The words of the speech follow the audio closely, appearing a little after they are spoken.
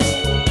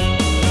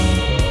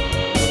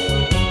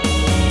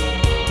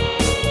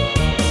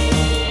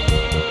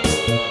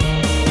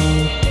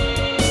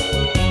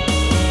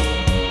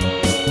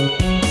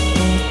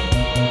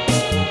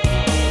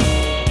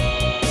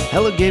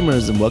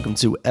gamers, and welcome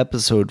to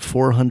episode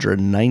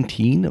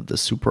 419 of the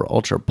Super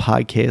Ultra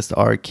Podcast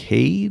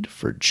Arcade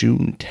for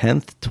June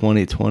 10th,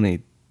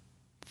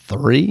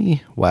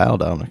 2023. Wow,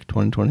 Dominic,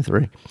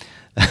 2023.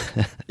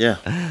 Yeah,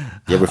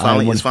 it's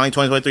finally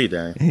 2023,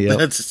 Dan.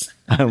 Yep.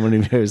 I'm one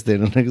of your hosts,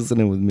 Daniel Nicholson,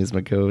 and with me is my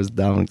co-host,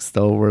 Dominic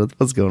Stallworth.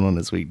 What's going on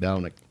this week,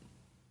 Dominic?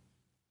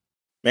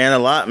 Man, a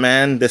lot,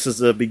 man. This is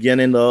the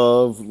beginning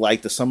of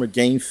like the Summer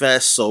Game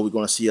Fest, so we're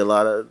going to see a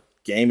lot of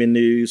gaming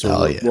news. We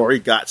already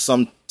got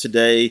some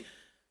today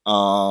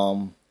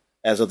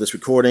as of this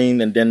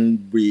recording, and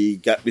then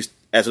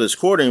as of this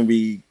recording,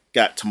 we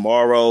got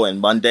tomorrow and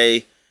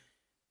Monday.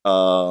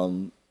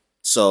 We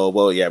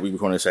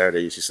recording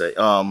Saturday, you should say. This is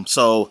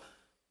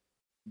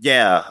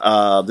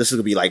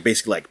gonna be like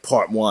basically like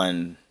part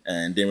one,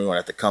 and then we're gonna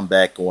have to come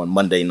back on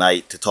Monday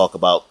night to talk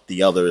about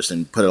the others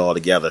and put it all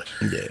together.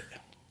 Yeah.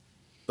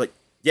 But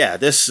yeah,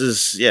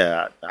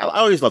 I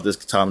always love this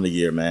time of the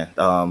year, man.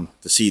 To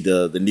see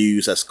the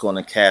news that's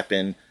going to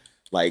happen,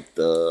 like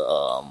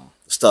the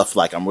stuff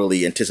like I'm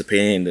really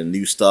anticipating the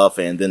new stuff,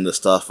 and then the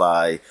stuff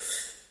I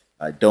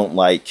don't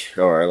like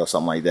or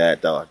something like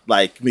that.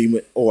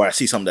 Or I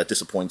see something that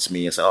disappoints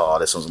me and say, "Oh,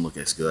 this doesn't look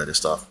as good" and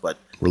stuff. But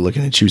we're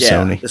looking at you,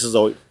 Sony. This is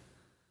always,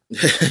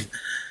 this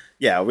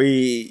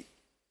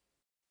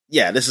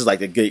is like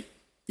a great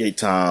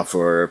time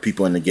for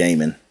people in the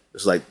gaming.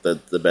 It's like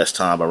the best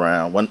time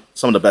around.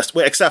 Some of the best,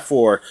 except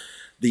for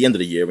the end of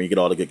the year when you get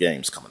all the good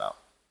games coming out.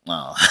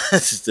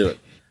 Let's just do it.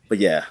 But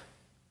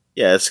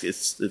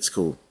it's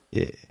cool.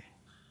 Yeah.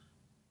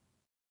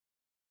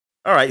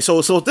 All right,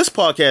 so this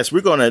podcast, we're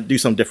going to do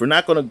something different. We're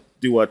not going to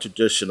do our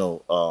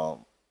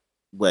traditional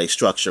way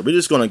structure. We're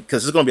just going to,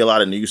 because there's going to be a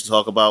lot of news to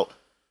talk about.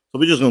 So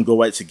we're just going to go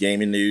right to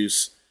gaming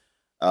news.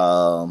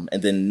 And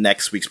then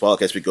next week's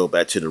podcast, we go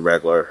back to the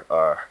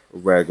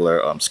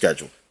regular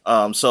schedule.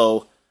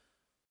 So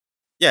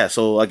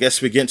I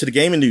guess we get into the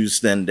gaming news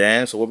then,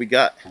 Dan. So what we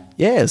got?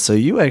 Yeah, so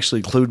you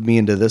actually clued me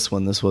into this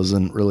one. This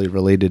wasn't really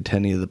related to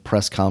any of the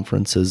press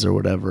conferences or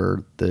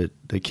whatever that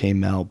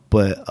came out,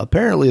 but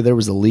apparently there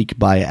was a leak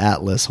by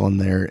Atlas on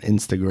their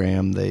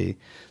Instagram. They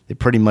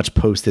pretty much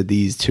posted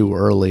these too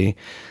early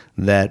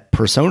that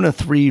Persona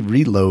 3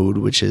 Reload,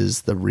 which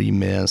is the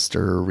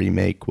remaster,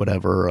 remake,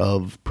 whatever,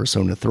 of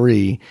Persona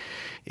 3,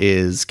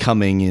 is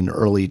coming in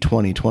early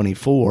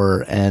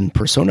 2024, and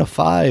Persona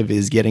 5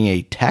 is getting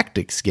a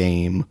tactics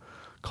game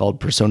called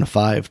Persona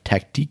 5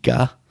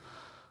 Tactica,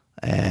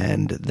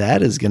 and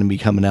that is going to be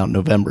coming out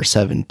November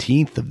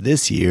 17th of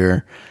this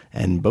year,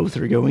 and both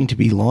are going to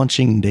be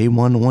launching day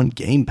one on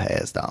Game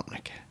Pass,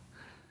 Dominic.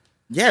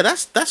 Yeah,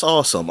 that's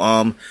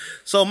awesome.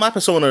 So my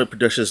Persona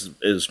prediction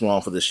is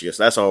wrong for this year,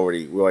 so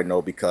we already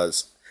know,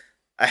 because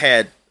I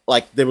had,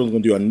 like, they were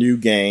going to do a new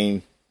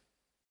game,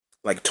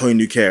 like 20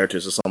 new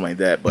characters or something like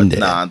that, but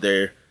nah,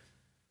 they're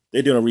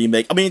doing a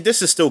remake. I mean,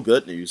 this is still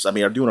good news. I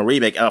mean, they're doing a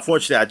remake, and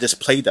unfortunately, I just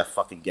played that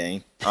fucking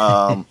game.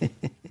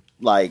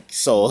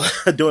 So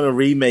doing a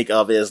remake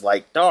of it is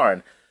like,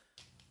 darn,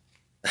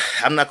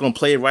 I'm not going to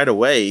play it right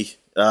away.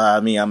 I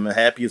mean, I'm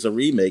happy it's a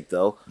remake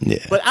though.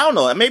 Yeah. But I don't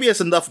know. Maybe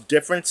it's enough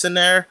difference in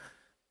there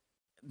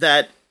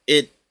that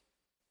it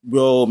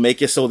will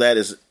make it so that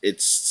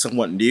it's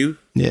somewhat new.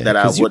 Yeah, that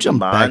I wouldn't you jump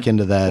mind back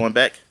into that. Going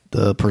back.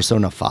 The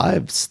Persona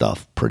 5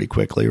 stuff pretty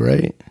quickly,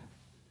 right?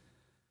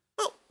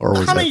 Well, or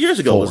was how many years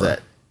ago 4? was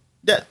that?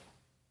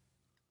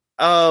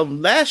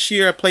 Last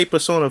year I played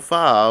Persona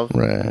 5.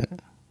 Right.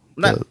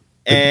 The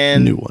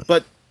new one.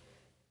 But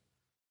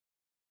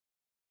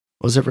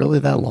was it really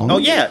that long? Oh,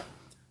 yeah.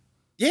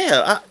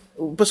 Yeah.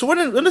 But you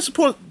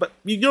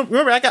don't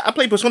remember, I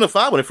played Persona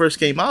 5 when it first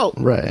came out.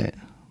 Right.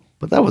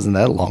 But that wasn't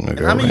that long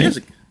ago, How many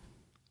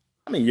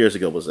years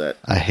ago was that?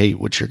 I hate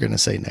what you're going to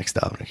say next,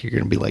 Dominic. You're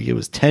going to be like, it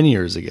was 10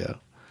 years ago.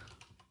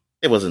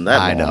 It wasn't that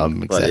long. I know,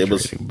 I'm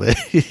exaggerating.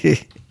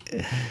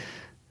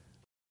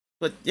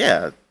 But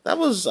yeah, that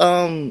was,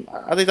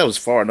 I think that was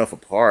far enough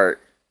apart.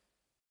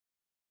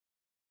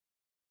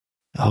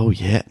 Oh,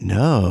 yeah.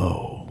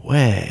 No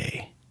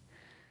way.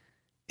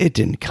 It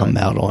didn't come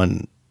out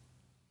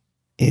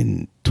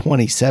in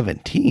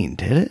 2017,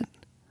 did it?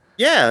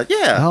 Yeah.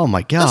 Oh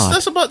my god.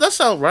 That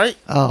sounds right.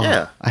 Oh,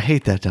 yeah. I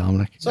hate that,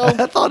 Dominic. So,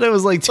 I thought it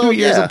was like 2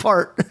 years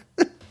apart.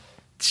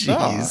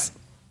 Jeez.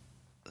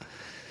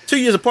 2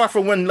 years apart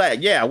from when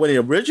it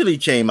originally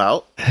came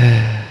out.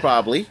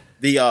 Probably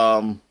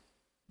the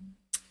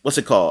what's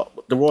it called?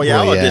 The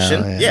Royale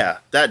edition. Yeah.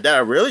 That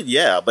really,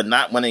 but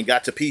not when it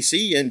got to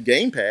PC and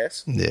Game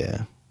Pass.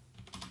 Yeah.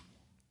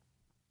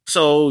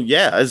 So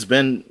it's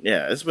been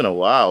a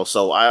while.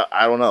 So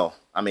I don't know.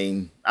 I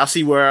mean, I'll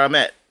see where I'm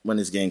at when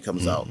this game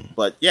comes out.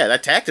 But yeah,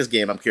 that tactics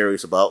game I'm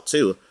curious about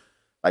too,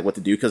 like what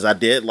to do, because I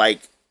did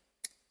like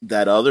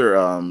that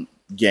other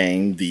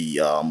game, the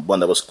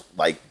one that was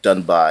like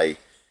done by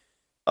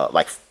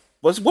what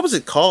was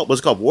it called?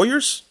 Was it called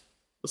Warriors?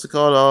 What's it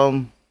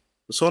called?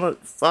 Persona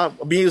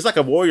 5. I mean, it's like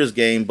a Warriors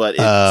game, but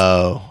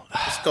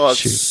it's called.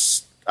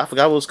 Shoot. I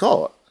forgot what it was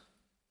called.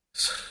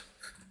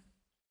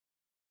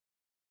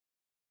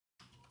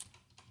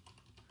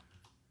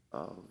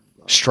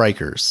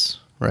 Strikers,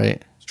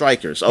 right?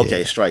 Strikers.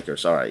 Okay,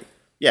 Strikers. All right.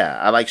 Yeah,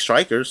 I like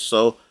Strikers.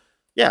 So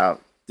yeah,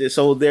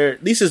 so there.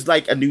 This is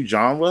like a new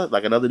genre,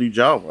 like another new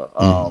genre.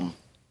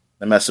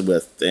 To mess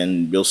with,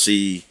 and we'll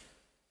see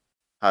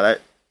how that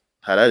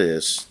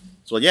is.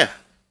 So yeah,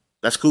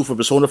 that's cool for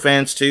Persona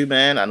fans too,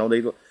 man. I know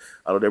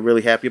they're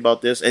really happy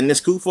about this, and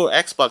it's cool for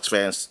Xbox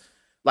fans,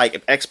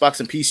 like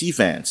Xbox and PC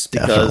fans,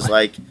 because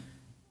like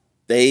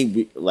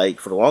they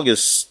for the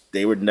longest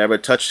they would never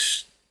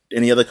touch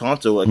any other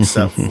console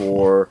except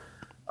for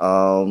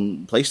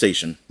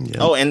PlayStation. Yeah.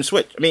 Oh, and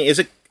Switch. I mean,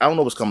 I don't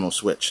know what's coming on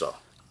Switch though.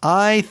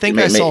 I think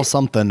I saw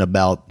something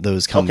about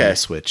those coming to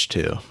Switch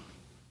too.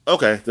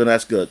 Okay, then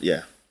that's good.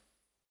 Yeah.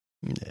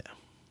 Yeah.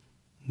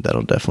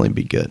 That'll definitely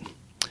be good.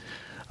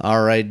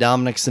 All right,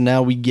 Dominic, so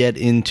now we get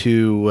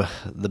into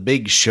the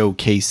big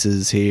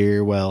showcases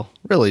here. Well,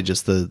 really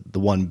just the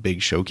one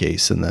big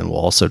showcase, and then we'll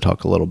also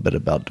talk a little bit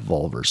about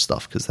Devolver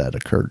stuff because that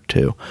occurred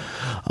too.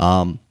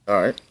 All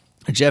right.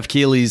 Jeff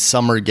Keighley's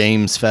Summer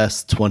Games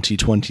Fest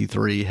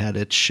 2023 had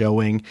its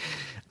showing.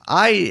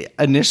 I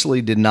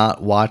initially did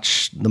not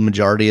watch the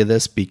majority of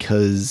this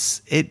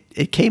because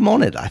it came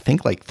on at, I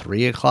think, like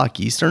 3 o'clock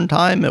Eastern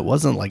time. It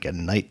wasn't like a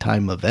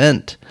nighttime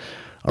event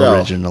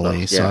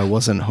originally, so I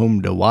wasn't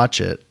home to watch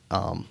it.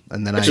 And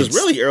then Which is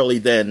really early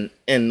then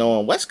in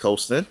West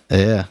Coast then.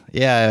 Yeah.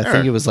 I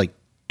think it was like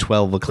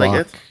 12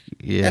 o'clock.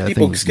 Like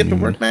people skip to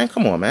work, man.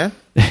 Come on, man.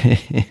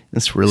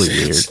 It's really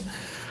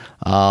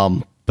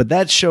weird. But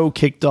that show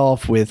kicked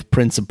off with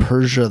Prince of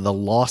Persia: The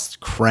Lost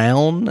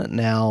Crown.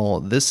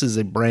 Now, this is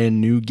a brand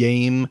new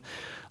game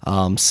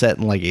set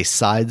in like a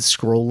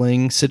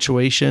side-scrolling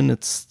situation.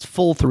 It's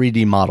full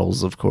 3D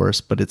models, of course,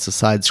 but it's a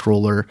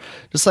side-scroller,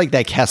 just like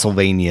that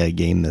Castlevania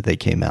game that they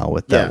came out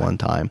with that one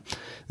time.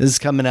 This is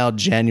coming out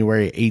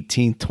January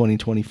 18th,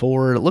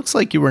 2024. It looks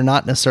like you were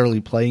not necessarily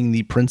playing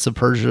the Prince of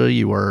Persia.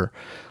 You were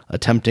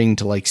attempting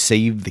to like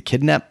save the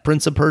kidnapped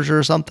Prince of Persia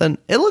or something.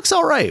 It looks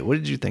all right. What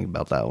did you think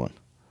about that one?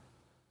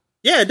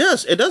 Yeah, it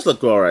does. It does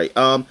look all right.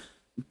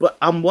 But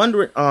I'm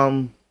wondering.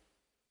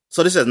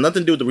 So this has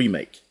nothing to do with the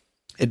remake.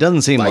 It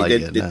doesn't seem like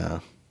it.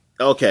 No.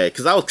 Okay,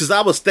 because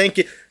I was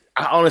thinking.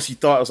 I honestly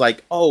thought it was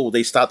like, oh,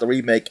 they stopped the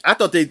remake. I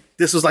thought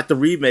this was like the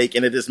remake,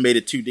 and it just made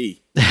it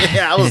 2D.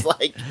 Yeah, I was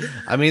like,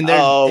 I mean,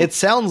 it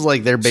sounds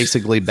like they're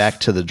basically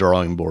back to the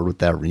drawing board with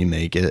that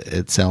remake.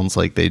 It sounds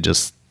like they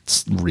just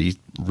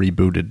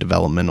rebooted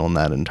development on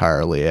that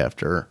entirely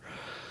after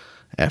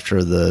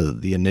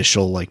the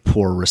initial like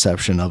poor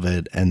reception of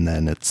it, and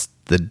then it's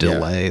the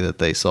delay that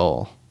they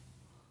saw.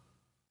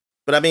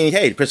 But I mean,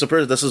 hey, Prince of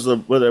Persia, this is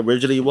what it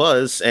originally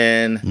was,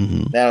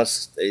 and now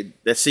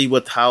let's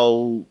see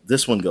how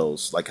this one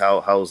goes. Like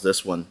how's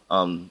this one?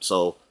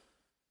 So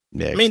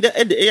yeah, I mean,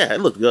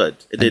 it looked good.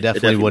 I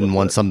definitely wouldn't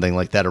want something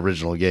like that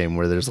original game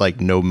where there's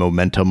like no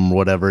momentum or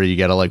whatever. You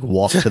got to like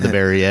walk to the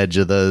very edge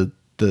of the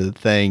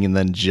thing and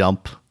then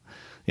jump.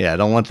 Yeah, I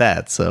don't want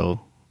that. So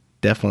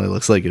definitely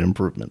looks like an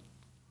improvement.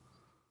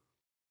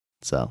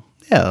 So,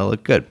 yeah, it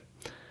looked good.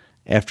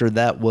 After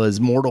that was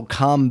Mortal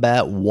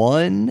Kombat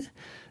 1.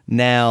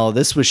 Now,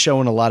 this was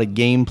showing a lot of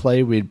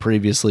gameplay. We had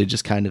previously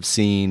just kind of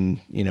seen,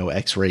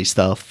 X-ray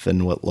stuff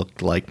and what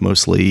looked like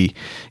mostly,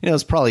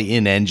 it's probably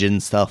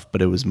in-engine stuff,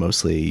 but it was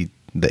mostly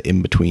the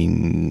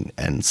in-between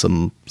and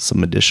some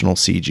additional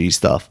CG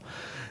stuff.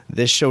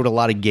 This showed a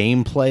lot of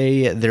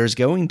gameplay. There's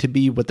going to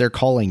be what they're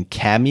calling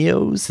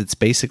cameos. It's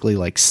basically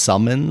like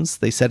summons.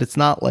 They said it's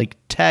not like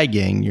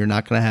tagging. You're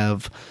not going to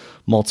have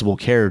multiple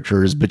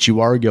characters, but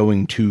you are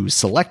going to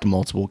select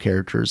multiple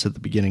characters at the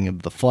beginning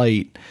of the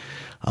fight.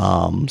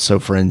 So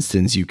for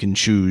instance, you can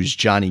choose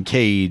Johnny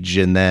Cage,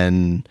 and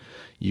then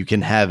you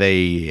can have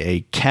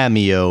a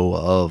cameo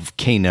of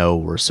Kano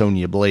or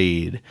Sonya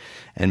Blade,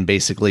 and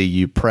basically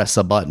you press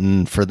a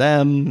button for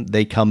them,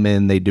 they come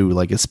in, they do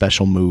like a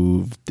special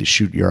move to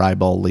shoot your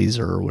eyeball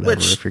laser or whatever.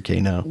 Which if you're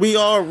Kano. We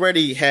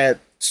already had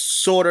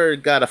sort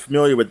of got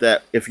familiar with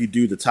that. If you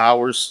do the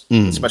towers,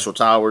 the special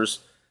towers,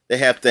 they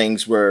have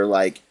things where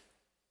like,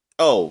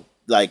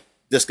 like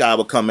this guy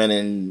will come in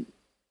and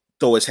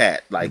throw his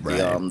hat, like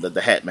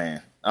the Hat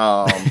Man.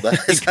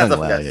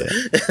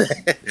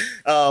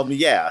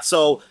 Yeah.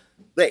 So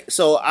that's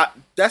what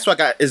I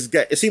got.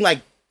 It seemed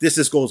like this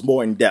just goes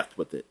more in depth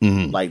with it.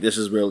 Like this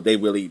is real.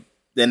 They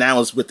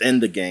announced within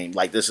the game.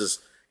 Like this is,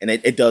 and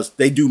it does.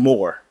 They do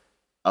more.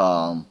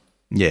 Yeah,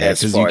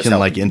 because you can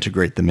like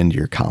integrate them into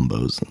your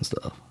combos and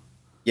stuff.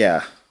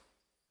 Yeah.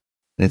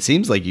 And it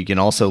seems like you can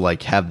also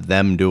like have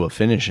them do a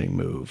finishing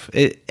move.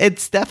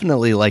 It's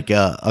definitely like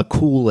a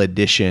cool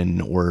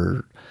addition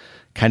or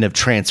kind of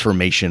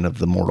transformation of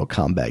the Mortal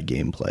Kombat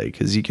gameplay,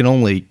 because you can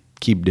only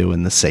keep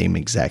doing the same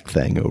exact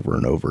thing over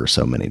and over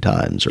so many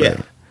times, right?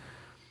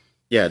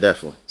 Yeah,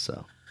 definitely.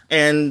 So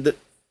and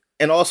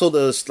also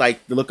the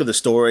look of the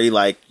story,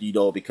 like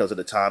because of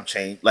the time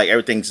change, like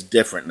everything's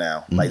different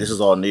now. Like this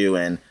is all new,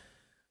 and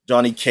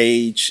Johnny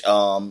Cage,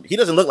 he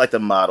doesn't look like the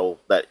model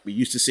that we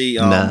used to see.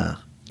 Nah.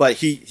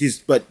 But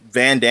but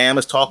Van Damme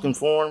is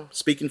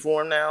speaking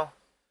for him now.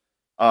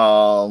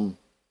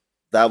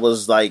 That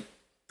was like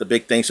the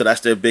big thing. So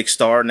that's their big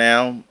star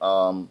now.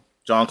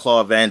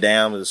 Jean-Claude Van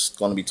Damme is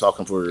going to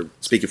be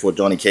speaking for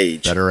Johnny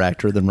Cage. Better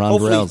actor than Ronda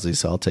Rousey,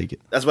 so I'll take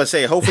it. That's what I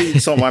say. Hopefully,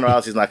 Ronda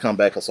Rousey's not coming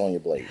back on Sonya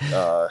Blade.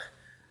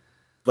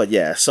 But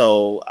yeah,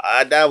 so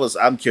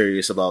I'm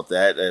curious about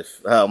that.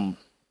 If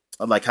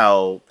like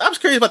how I was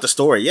curious about the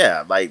story.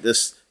 Yeah, like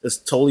this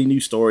totally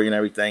new story and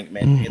everything.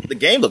 Man, the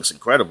game looks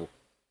incredible.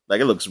 Like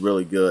it looks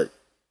really good.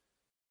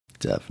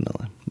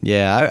 Definitely.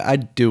 Yeah, I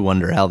do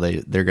wonder how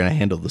they're going to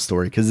handle the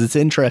story, because it's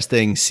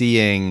interesting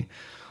seeing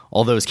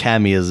all those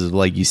cameos.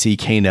 Like you see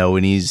Kano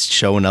and he's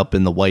showing up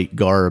in the white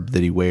garb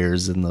that he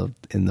wears in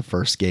the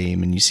first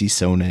game, and you see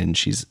Sonya and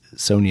she's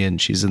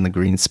in the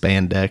green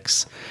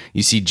spandex.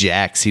 You see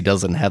Jax, he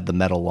doesn't have the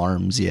metal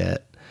arms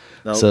yet.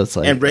 No. So it's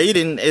like, and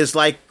Raiden is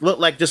look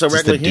like just a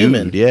regular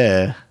human.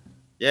 Yeah.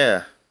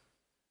 Yeah.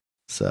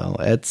 So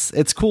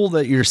it's cool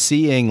that you're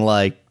seeing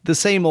like the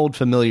same old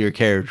familiar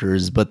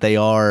characters, but they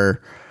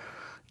are,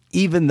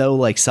 even though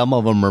like some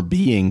of them are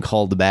being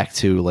called back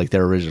to like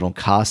their original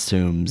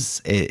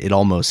costumes, it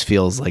almost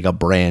feels like a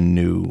brand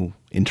new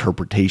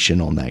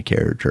interpretation on that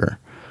character.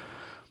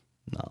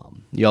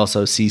 You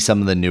also see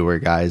some of the newer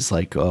guys,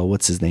 like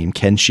what's his name,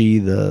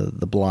 Kenshi,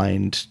 the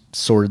blind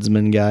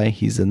swordsman guy.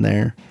 He's in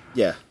there.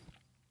 Yeah.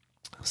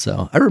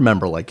 So I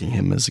remember liking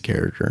him as a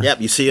character.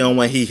 Yep, you see him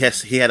when he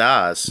had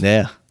eyes.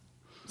 Yeah.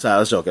 So I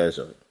was joking.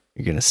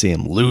 You're gonna see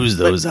him lose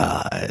those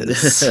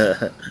eyes.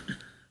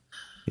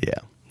 Yeah.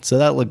 So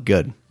that looked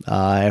good.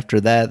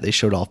 After that, they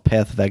showed off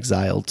Path of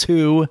Exile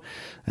 2.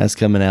 That's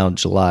coming out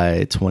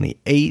July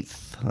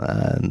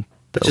 28th.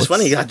 Which is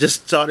funny. I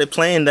just started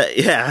playing that.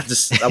 Yeah,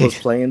 I was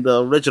playing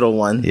the original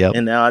one. Yep.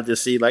 And now I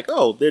just see like,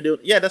 oh, they're doing.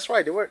 Yeah, that's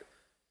right. They were.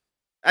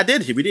 We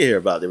did hear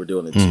about they were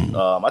doing it too.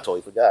 I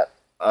totally forgot.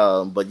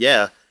 But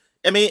yeah,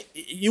 I mean,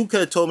 you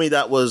could have told me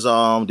that was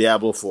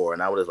Diablo 4,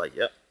 and I would have like,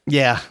 yep.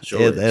 Yeah,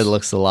 sure it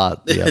looks a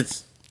lot. Yep.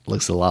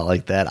 Looks a lot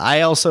like that.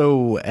 I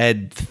also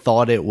had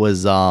thought it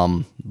was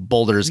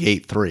Baldur's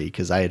Gate 3,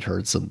 because I had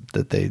heard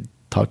that they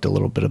talked a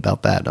little bit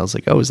about that, and I was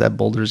like, oh, is that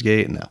Baldur's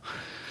Gate? No.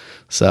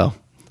 So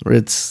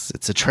it's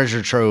a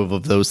treasure trove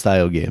of those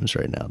style games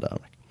right now,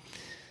 Dominic.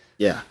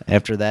 Yeah.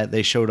 After that,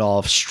 they showed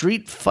off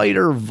Street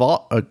Fighter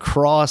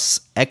Cross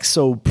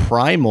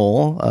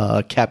Exoprimal.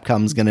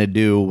 Capcom's going to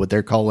do what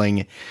they're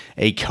calling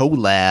a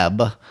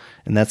collab,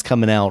 and that's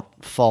coming out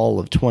fall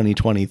of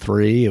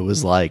 2023. It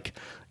was like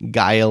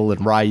Guile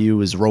and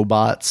Ryu as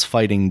robots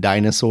fighting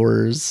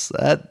dinosaurs.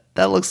 That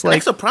looks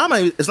like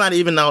Exoprimal is not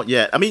even out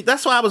yet. I mean,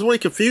 that's why I was really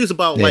confused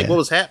about like what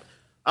was happening.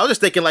 I was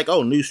just thinking like,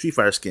 oh, new Street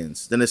Fighter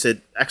skins. Then it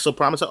said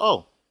Exoprimal. So,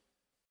 oh.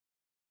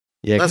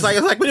 Yeah, it's like I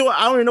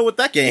don't even know what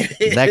that game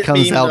is. That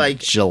comes out like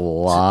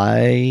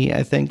July,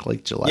 I think,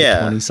 like July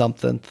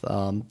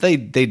 20-something. They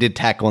did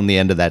tack on the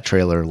end of that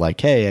trailer like,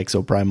 hey,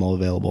 Exoprimal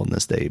available on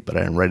this date, but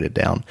I didn't write it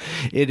down.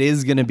 It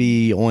is going to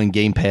be on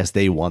Game Pass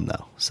day one,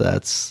 though, so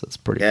that's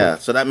pretty cool. Yeah,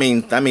 so that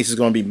means it's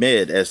going to be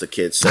mid, as the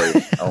kids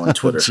say on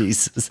Twitter.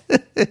 Jesus.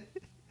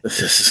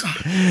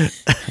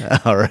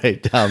 All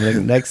right,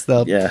 Dominic. Next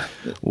up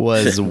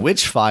was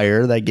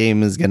Witchfire. That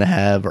game is going to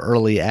have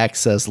early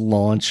access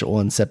launch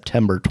on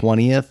September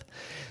 20th.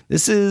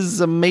 This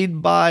is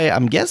made by,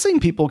 I'm guessing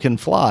People Can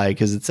Fly,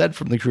 because it said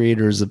from the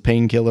creators of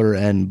Painkiller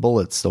and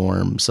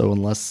Bulletstorm. So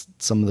unless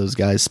some of those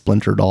guys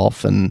splintered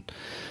off and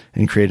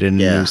created a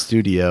new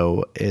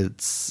studio,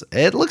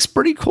 it looks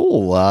pretty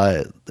cool.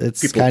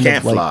 It's People kind Can't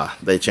of like, Fly.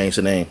 They changed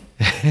the name.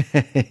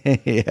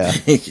 Yeah.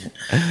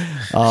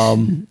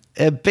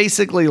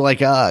 Basically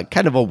like a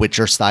kind of a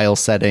Witcher style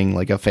setting,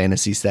 like a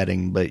fantasy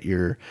setting, but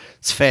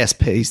it's fast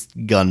paced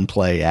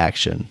gunplay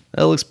action.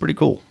 That looks pretty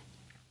cool.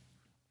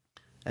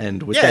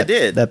 And with it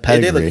did. That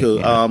pedigree, it did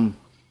look cool.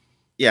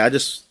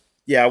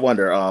 I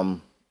wonder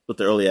with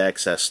the early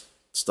access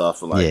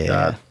stuff, like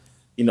I'm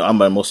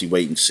gonna mostly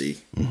wait and see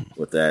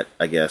with that,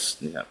 I guess.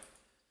 Yeah.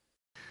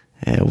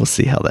 And we'll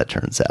see how that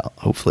turns out.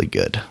 Hopefully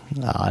good.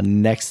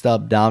 Next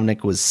up,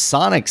 Dominic, was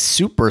Sonic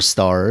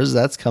Superstars.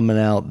 That's coming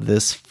out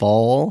this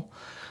fall.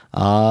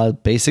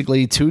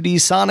 Basically,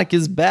 2D Sonic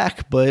is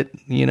back, but,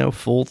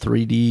 full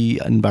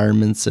 3D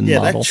environments and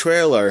model. Yeah, that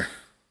trailer,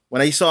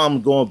 when I saw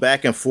him going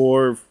back and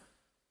forth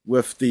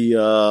with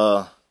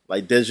the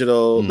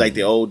digital, like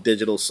the old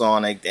digital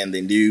Sonic and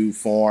the new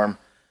form,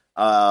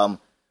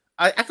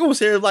 I could almost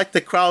hear like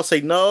the crowd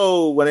say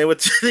no when they went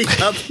to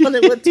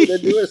the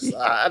newer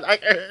side. I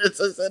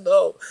said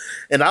no,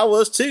 and I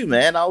was too,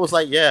 man. I was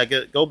like, yeah,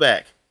 go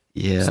back,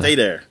 stay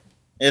there.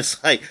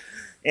 It's like,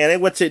 and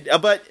it went to,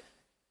 but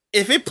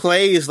if it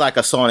plays like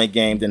a Sonic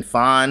game, then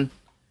fine.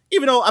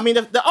 Even though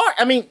the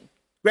art,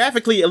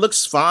 graphically it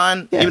looks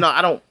fine. Yeah. Even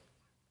though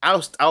I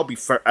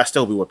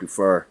still would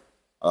prefer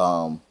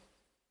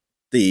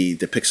the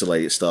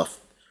pixelated stuff,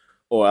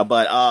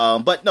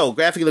 but no,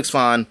 graphically looks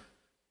fine.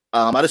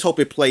 I just hope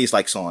it plays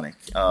like Sonic.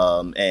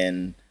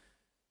 And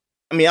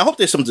I hope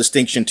there's some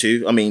distinction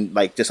too.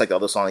 Just like the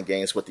other Sonic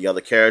games with the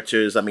other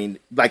characters.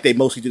 Like they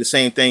mostly do the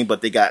same thing,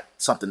 but they got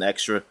something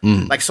extra.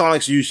 Like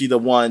Sonic's usually the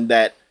one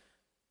that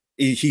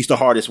he's the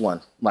hardest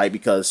one, like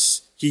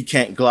because he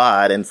can't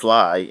glide and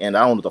fly. And I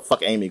don't know what the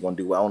fuck Amy gonna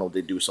do. I don't know if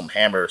they do some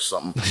hammer or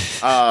something.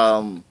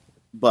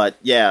 But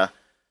yeah,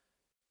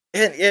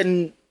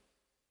 and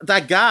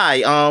that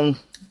guy,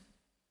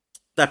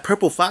 that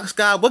Purple Fox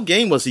guy, what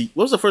game was he?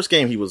 What was the first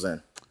game he was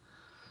in?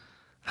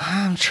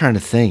 I'm trying to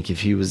think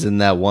if he was in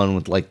that one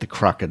with like the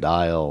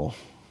crocodile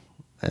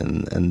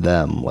and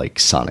them, like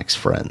Sonic's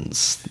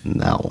friends, in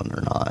that one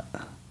or not.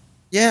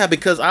 Yeah,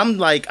 because I'm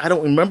like, I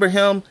don't remember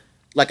him.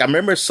 Like, I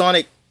remember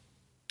Sonic.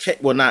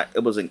 Well, not,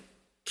 it wasn't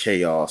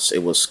Chaos.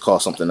 It was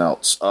called something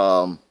else.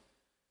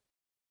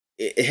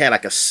 It had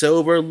like a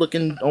silver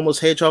looking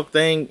almost hedgehog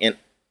thing, and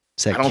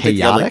Is that I don't Chaotix? think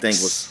the other thing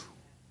was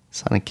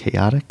Sonic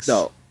Chaotix?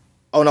 no.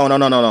 Oh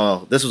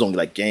no. This was only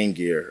like Game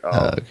Gear.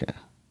 Okay.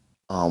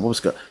 What was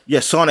it called? Yeah,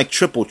 Sonic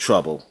Triple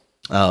Trouble.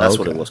 That's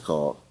what it was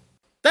called.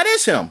 That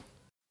is him.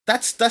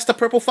 That's the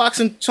Purple Fox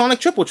and Sonic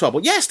Triple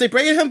Trouble. Yes, they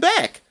bringing him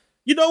back.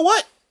 You know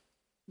what?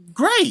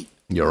 Great.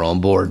 You're on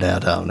board now,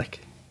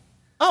 Dominic.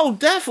 Oh,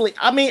 definitely.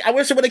 I mean, I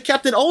wish they would have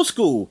kept it old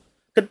school.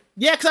 Because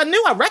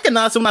I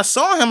recognized him when I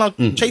saw him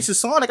on Chasing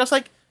Sonic. I was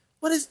like,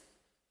 what is...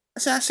 I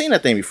said, I've seen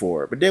that thing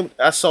before. But then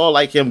I saw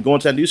like him going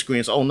to that new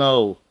screen. So, oh,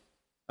 no.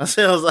 I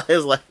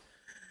was like...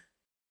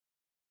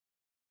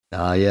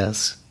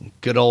 Yes.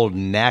 Good old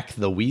Knack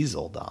the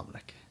Weasel,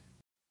 Dominic.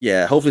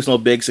 Yeah, hopefully it's no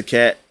Big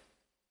Cat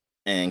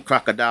and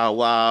Crocodile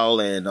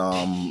Wild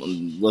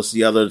and what's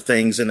the other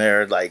things in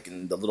there, like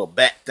the little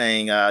bat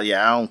thing. I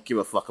don't give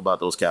a fuck about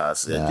those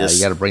guys. You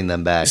got to bring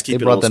them back. They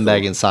brought them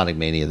back in Sonic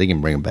Mania. They can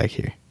bring them back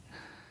here.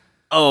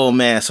 Oh,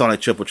 man, Sonic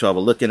Triple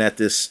Trouble. Looking at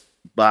this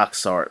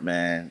box art,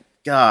 man.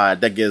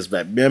 God, that gives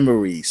back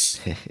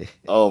memories.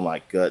 Oh,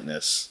 my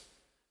goodness.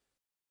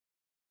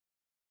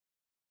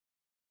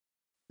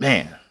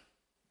 Man,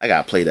 I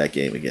got to play that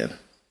game again.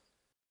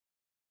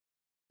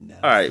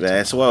 All right,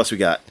 man. So what else we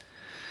got?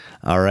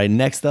 All right,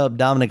 next up,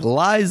 Dominic,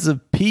 Lies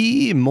of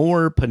P,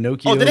 more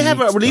Pinocchio. Oh, did they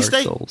have a release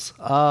date?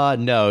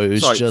 No, it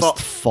was just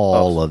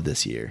fall of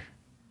this year.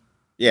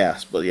 Yeah,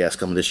 but it's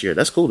coming this year.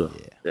 That's cool, though.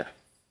 Yeah.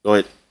 Go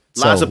ahead.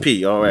 Lies of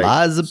P, all right.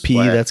 Lies of P,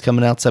 that's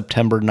coming out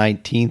September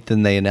 19th,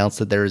 and they announced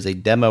that there is a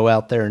demo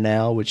out there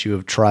now, which you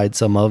have tried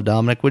some of.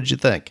 Dominic, what did you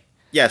think?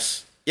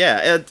 Yes.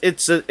 Yeah,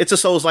 it's a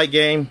Souls-like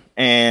game,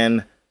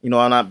 and, I'm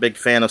not a big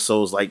fan of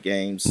Souls-like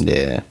games.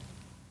 Yeah.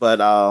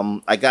 But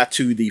I got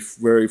to the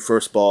very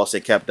first boss.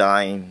 It kept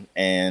dying,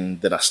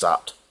 and then I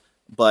stopped.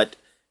 But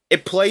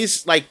it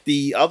plays like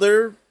the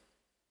other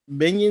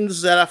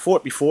minions that I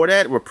fought before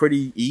that were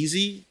pretty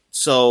easy.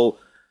 So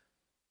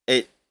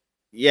I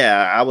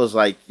was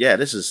like,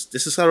 this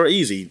is kind of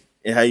easy.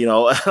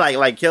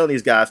 Like killing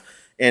these guys.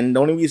 And the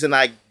only reason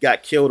I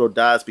got killed or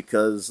died is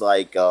because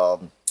I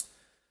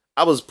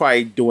was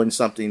probably doing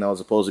something I was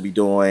supposed to be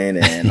doing,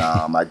 and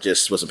I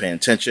just wasn't paying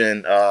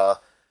attention.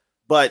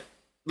 But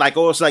like,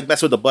 also like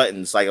mess with the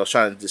buttons. Like I was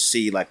trying to just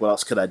see like what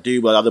else could I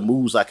do, what other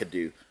moves I could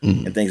do,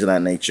 and things of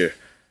that nature.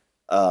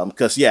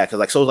 Because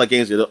like Souls like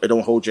games, it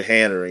don't hold your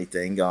hand or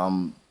anything.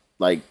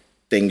 Like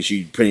things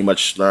you pretty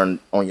much learn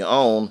on your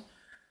own.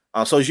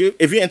 So if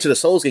you're into the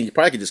Souls game, you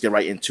probably could just get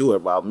right into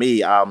it. While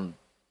me, I'm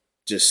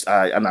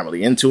not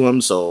really into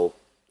them, so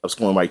I was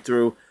going right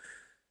through.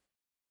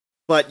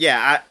 But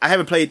yeah, I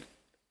haven't played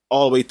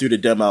all the way through the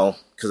demo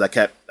because I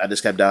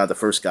just kept down at the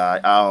first guy.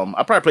 I'll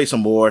probably play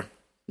some more.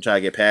 Try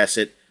to get past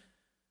it.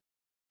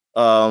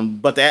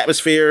 But the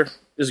atmosphere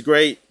is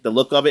great. The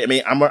look of it. I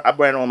mean, I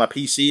ran on my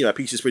PC. My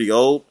PC is pretty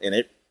old, and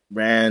it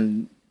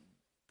ran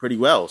pretty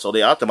well. So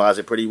they optimized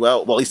it pretty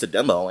well. Well, at least the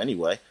demo,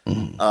 anyway.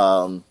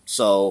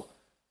 So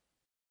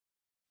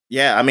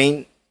yeah, I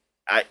mean,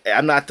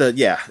 I'm not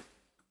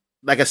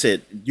like I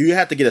said, you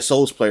have to get a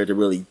Souls player to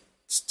really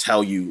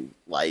tell you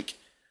like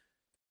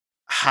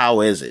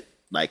how is it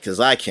like, because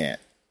I can't.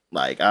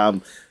 Like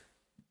I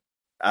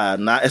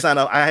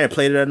haven't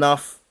played it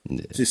enough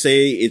to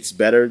say it's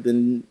better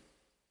than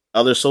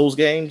other Souls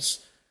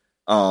games.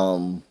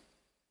 I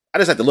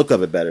just like the look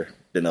of it better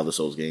than other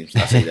Souls games.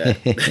 I say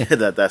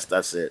that.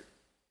 that's it.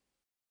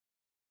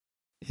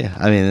 Yeah,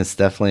 I mean, it's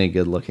definitely a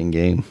good looking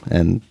game,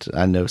 and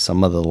I know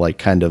some of the like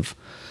kind of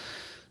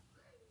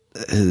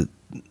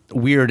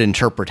weird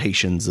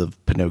interpretations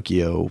of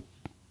Pinocchio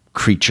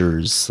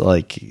creatures,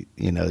 like,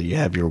 you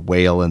have your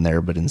whale in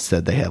there, but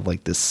instead they have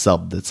like this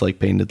sub that's like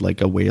painted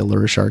like a whale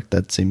or a shark.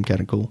 That seemed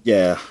kind of cool.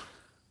 Yeah.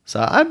 So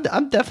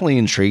I'm definitely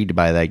intrigued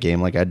by that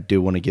game. Like, I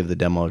do want to give the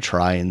demo a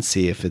try and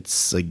see if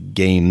it's a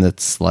game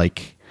that's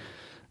like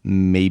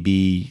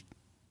maybe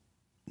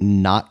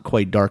not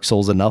quite Dark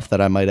Souls enough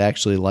that I might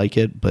actually like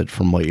it. But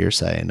from what you're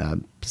saying,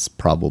 it's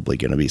probably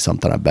going to be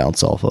something I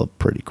bounce off of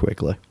pretty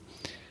quickly.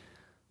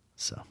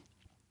 So,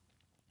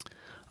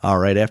 all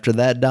right. After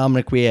that,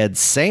 Dominic, we had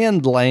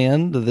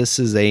Sandland. This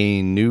is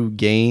a new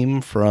game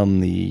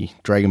from the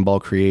Dragon Ball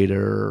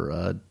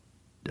creator.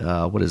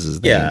 What is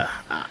his name?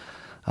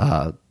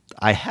 Yeah.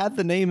 I had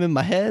the name in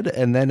my head,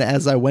 and then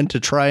as I went to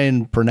try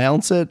and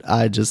pronounce it,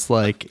 I just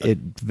it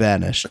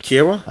vanished.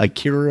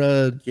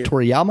 Akira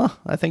Toriyama,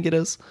 I think it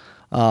is.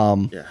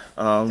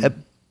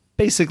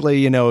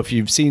 Basically, if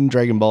you've seen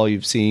Dragon Ball,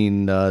 you've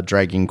seen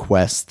Dragon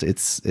Quest.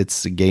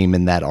 It's a game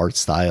in that art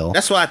style.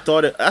 That's why I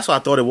thought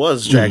it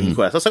was Dragon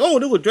Quest. I was like, oh,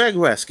 new Dragon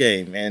Quest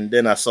game, and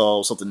then I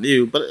saw something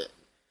new, but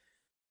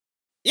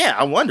yeah,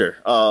 I wonder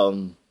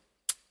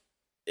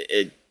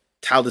it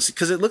how this,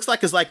 because it looks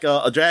like it's like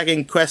a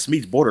Dragon Quest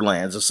meets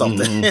Borderlands or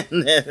something.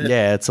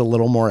 Yeah, it's a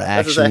little more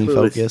action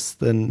focused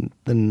than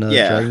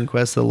Dragon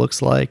Quest. It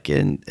looks like,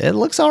 and it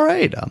looks all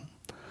right. I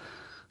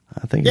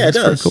think it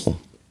looks pretty cool.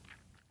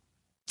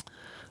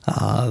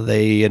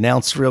 They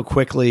announced real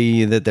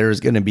quickly that there's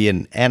going to be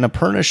an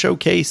Annapurna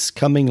showcase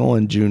coming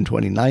on June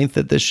 29th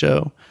at this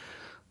show.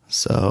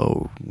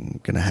 So I'm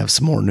going to have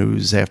some more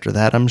news after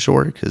that, I'm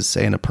sure, because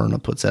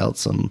Annapurna puts out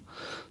some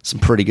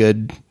pretty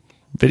good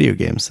video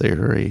games.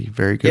 They're a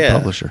very good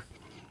publisher.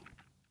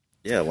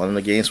 Yeah, one of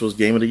the games was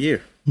Game of the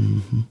Year.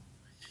 Mm-hmm.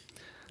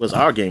 Was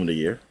our Game of the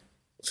Year.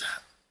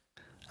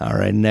 All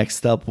right,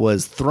 next up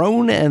was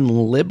Throne and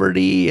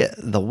Liberty.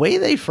 The way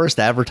they first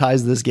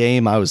advertised this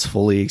game, I was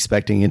fully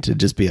expecting it to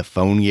just be a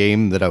phone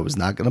game that I was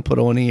not going to put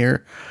on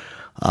here.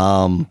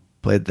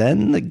 But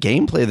then the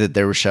gameplay that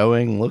they were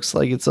showing looks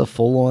like it's a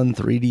full-on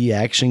 3D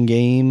action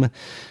game.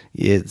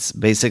 It's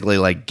basically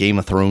like Game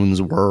of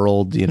Thrones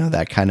world,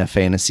 that kind of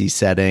fantasy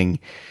setting.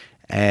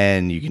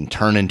 And you can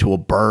turn into a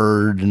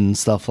bird and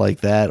stuff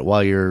like that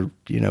while you're,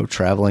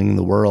 traveling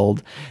the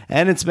world.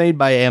 And it's made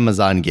by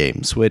Amazon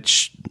Games,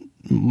 which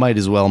might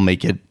as well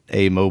make it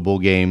a mobile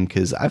game,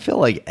 because I feel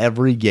like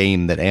every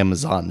game that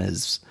Amazon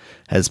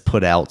has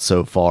put out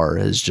so far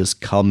has just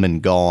come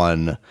and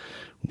gone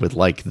with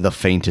like the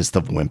faintest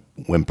of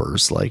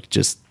whimpers, like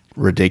just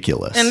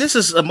ridiculous. And this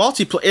is a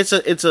multiplayer. It's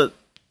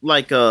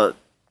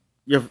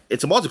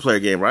a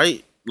multiplayer game,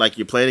 right? Like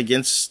you're playing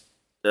against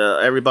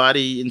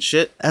everybody and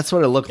shit. That's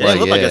what it looked like.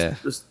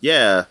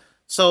 Yeah.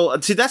 So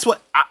see, that's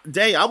what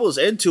I was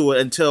into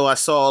it until I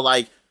saw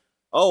like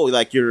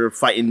you're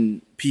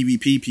fighting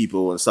PvP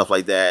people and stuff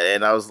like that,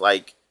 and I was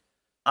like,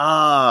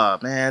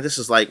 man, this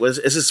is like, is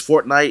this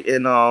Fortnite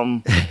in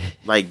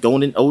like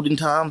olden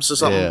times or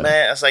something? Yeah.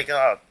 Man,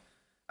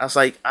 I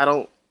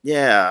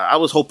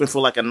was hoping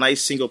for like a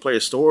nice single player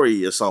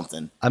story or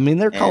something. I mean,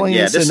 they're calling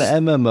this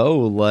an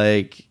MMO.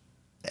 Like,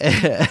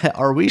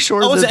 are we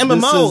sure that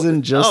this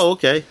isn't just? Oh,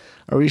 okay.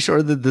 Are we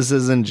sure that this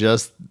isn't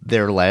just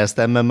their last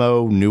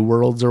MMO, New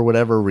Worlds or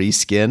whatever,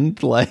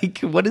 reskinned? Like,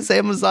 what is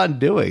Amazon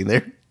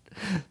doing?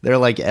 They're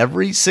like,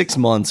 every 6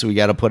 months we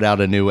got to put out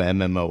a new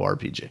MMO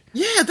RPG.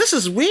 Yeah, this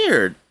is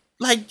weird.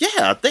 Like,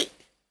 yeah,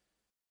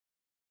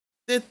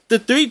 the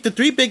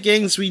three big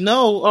games we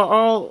know are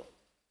all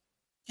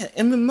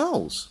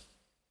MMOs.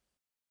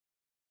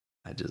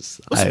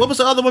 What was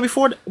the other one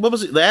before? What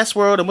was it? Last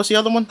World, and what's the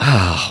other one?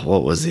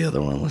 What was the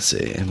other one? Let's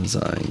see.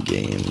 Amazon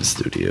Game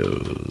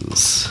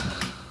Studios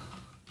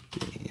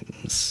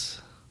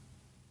games.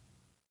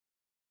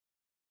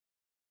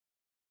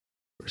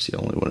 Of course, you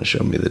only want to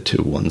show me the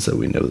two ones that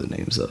we know the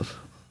names of.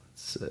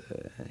 Let's say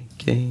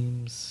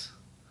games.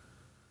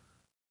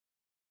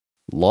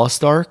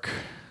 Lost Ark.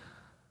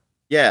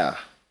 Yeah.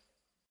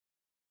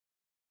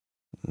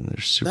 What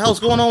the hell's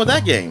going on with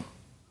that game?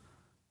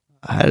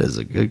 That is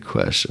a good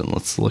question.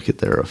 Let's look at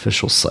their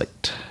official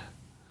site.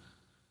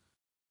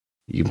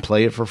 You can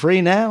play it for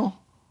free now.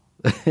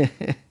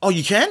 Oh,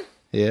 you can?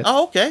 Yeah.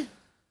 Oh, okay.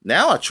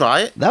 Now I'll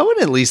try it. That one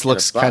at least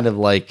looks kind of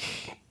like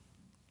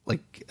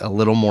a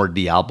little more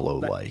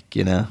Diablo-like,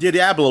 Yeah,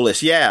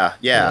 Diablo-less. Yeah.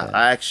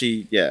 I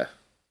actually, yeah.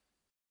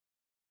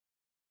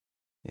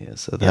 Yeah,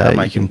 so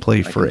that you can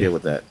play free. I can deal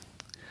with that.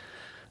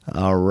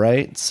 All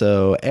right.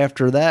 So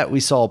after that, we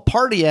saw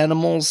Party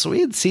Animals. We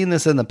had seen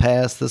this in the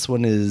past. This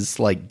one is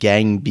like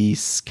Gang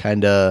Beasts,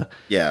 kind of.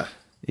 Yeah.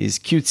 He's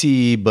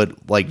cutesy,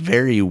 but like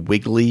very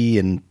wiggly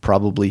and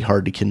probably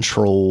hard to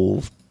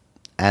control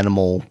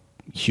animal,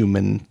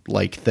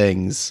 human-like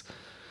things.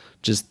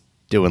 Just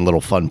doing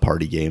little fun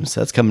party games.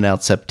 That's coming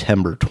out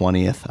September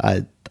 20th.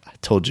 I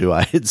told you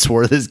I had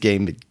swore this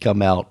game had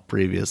come out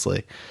previously.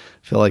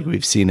 I feel like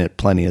we've seen it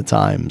plenty of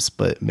times,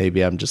 but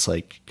maybe I'm just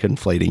like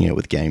conflating it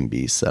with Gang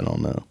Beasts. I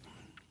don't know.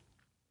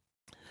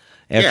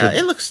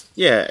 It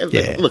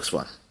looks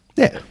fun.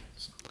 Yeah.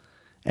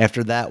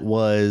 After that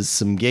was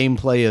some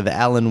gameplay of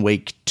Alan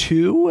Wake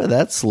 2.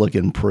 That's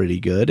looking pretty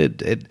good.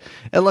 It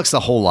looks a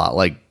whole lot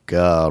like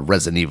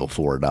Resident Evil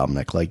 4,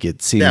 Dominic. Like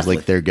it seems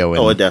like they're going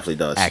it definitely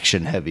does.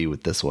 Action heavy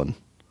with this one.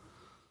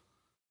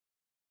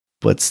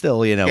 But still,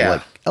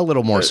 like a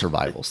little more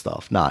survival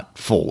stuff, not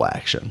full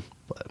action,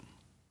 but a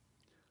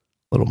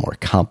little more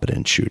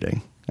competent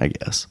shooting, I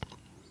guess.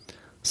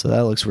 So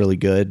that looks really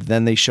good.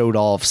 Then they showed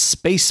off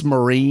Space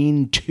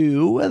Marine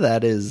 2.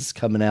 That is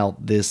coming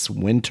out this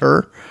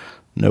winter.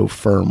 No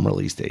firm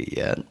release date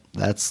yet.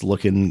 That's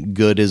looking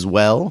good as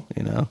well.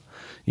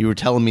 You were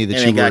telling me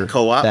that you were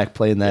back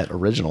playing that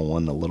original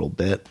one a little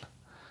bit.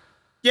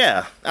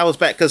 Yeah, I was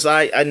back because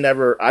I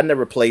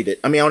never played it.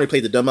 I mean, I only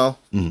played the demo,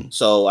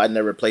 so I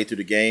never played through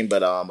the game.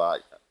 But I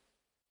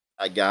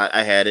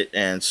had it,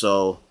 and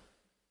so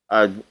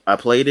I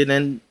played it,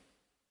 and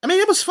I mean,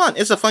 it was fun.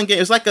 It's a fun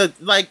game. It's like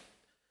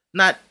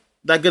not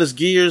that good as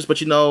Gears,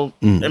 but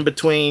in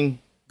between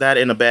that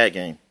and a bad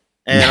game.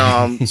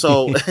 And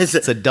so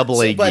it's a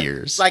double A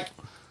Gears.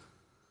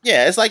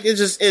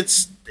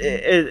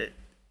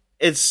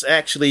 It's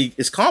actually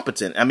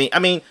competent. I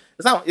mean,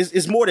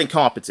 It's more than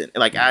competent.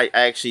 Like I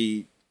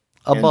actually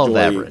above enjoy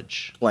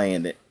average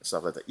playing it,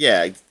 stuff like that.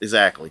 Yeah,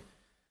 exactly.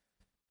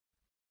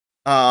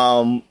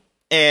 And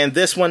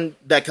this one,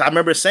 that I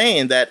remember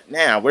saying that.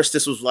 Now, I wish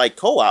this was like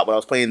co-op when I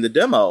was playing the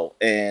demo,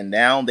 and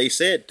now they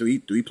said three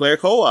player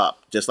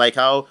co-op, just like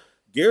how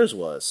Gears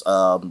was.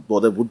 Well,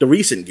 the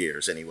recent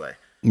Gears anyway.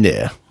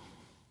 Yeah.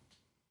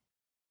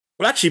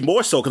 Well, actually,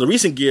 more so because the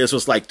recent Gears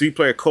was like 3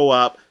 player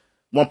co-op.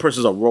 One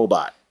person's a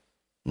robot,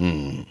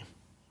 and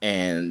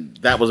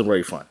that wasn't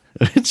very fun.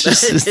 It's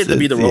just to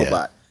be the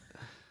robot.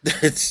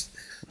 It's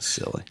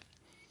silly.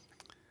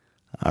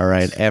 All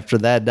right. After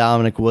that,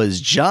 Dominic, was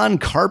John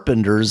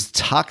Carpenter's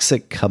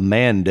Toxic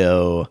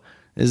Commando.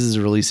 This is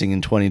releasing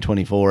in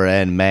 2024,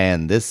 and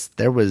man,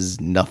 there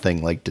was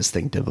nothing like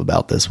distinctive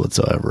about this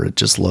whatsoever. It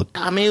just looked.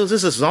 I mean, it was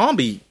just a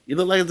zombie. It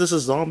looked like this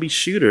is a zombie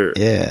shooter.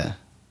 Yeah.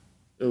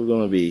 It was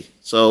gonna be.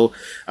 So,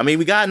 I mean,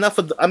 we got enough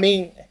of. I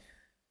mean,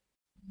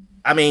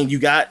 you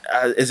got.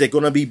 Is it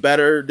gonna be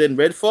better than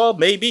Redfall?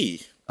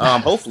 Maybe.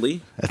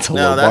 Hopefully. That's a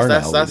low bar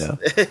now.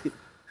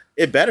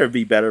 It better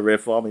be better than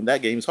Redfall. I mean,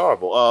 that game's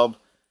horrible.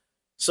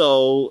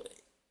 So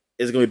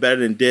is it gonna be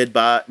better than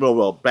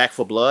Back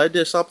for Blood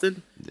or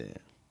something? Yeah.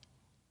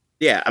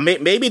 Yeah. I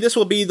mean, maybe this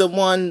will be the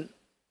one.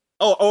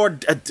 Oh, or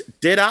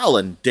Dead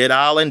Island,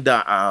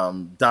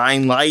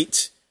 Dying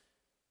Light.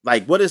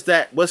 Like, what is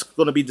that? What's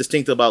going to be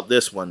distinct about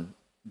this one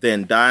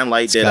than Dying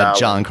Light? It's got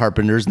John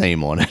Carpenter's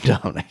name on it,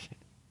 Dominic.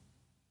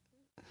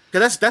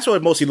 Because that's what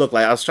it mostly looked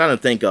like. I was trying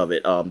to think of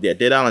it. Yeah,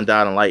 Dead Island,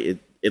 Dying Light.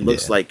 It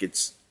looks like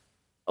it's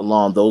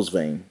along that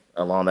vein.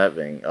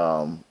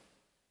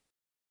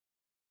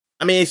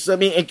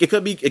 It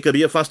could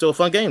be still a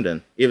fun game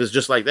then. If it's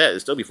just like that,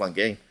 it'd still be a fun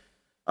game.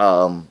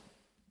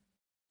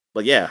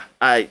 But yeah,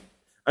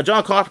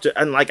 John Carpenter,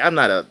 and like I'm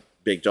not a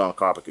big John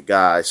Carpenter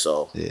guy,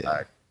 so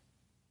yeah.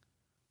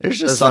 There's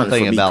just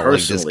something about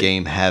like this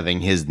game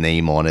having his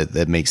name on it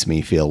that makes me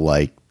feel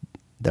like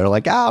they're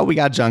like, we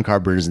got John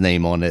Carpenter's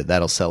name on it.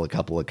 That'll sell a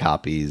couple of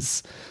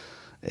copies.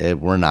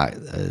 We're not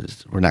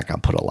gonna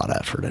put a lot of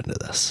effort into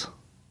this.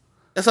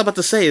 That's what I'm about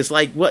to say. It's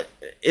like, what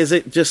is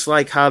it? Just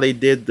like how they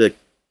did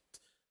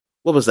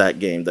what was that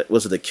game?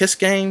 Was it the Kiss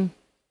game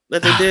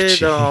that they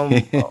did?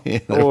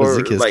 It was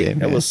the Kiss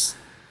game. It was.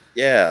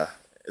 Yeah,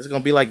 it's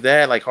gonna be like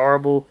that, like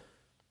horrible.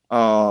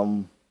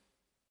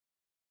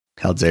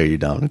 How dare you,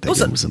 Dominic? That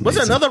game was amazing. Was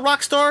there another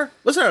Rockstar?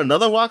 Was there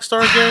another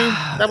Rockstar game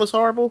that was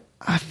horrible?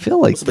 I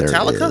feel like there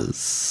Metallica?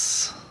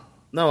 Is.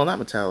 No, not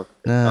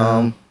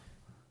Metallica.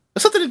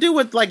 It's something to do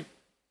with like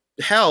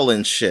hell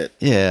and shit.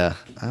 Yeah,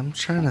 I'm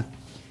trying to.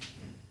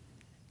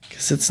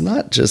 Because it's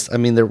not just. I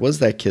mean, there was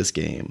that Kiss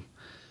game.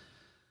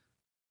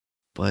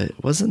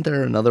 But wasn't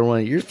there another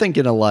one? You're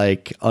thinking of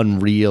like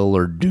Unreal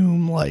or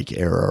Doom like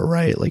era,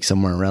 right? Like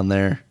somewhere around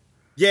there.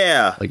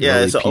 Yeah, like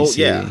yeah, it's old.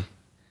 Yeah.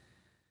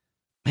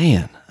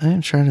 Man,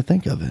 I'm trying to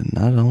think of it. And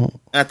I don't.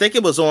 I think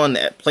it was on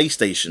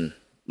PlayStation,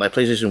 like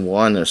PlayStation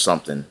 1 or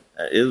something.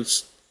 It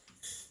was.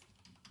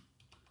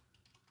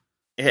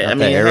 Yeah, I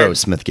mean, the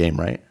Aerosmith game,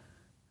 right?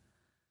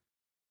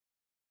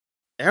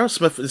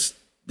 Aerosmith is.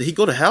 Did he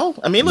go to hell?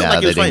 I mean, it looked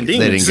like he was fighting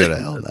demons. They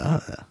didn't go to hell.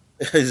 No.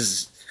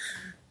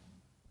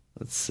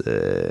 Let's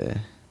see.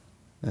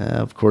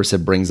 Of course,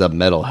 it brings up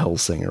Metal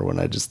Hellsinger when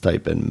I just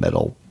type in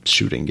metal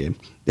shooting game.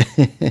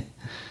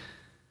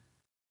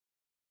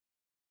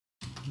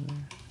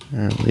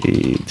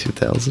 Early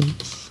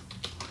 2000s.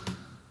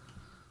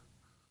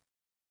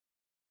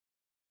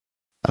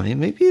 I mean,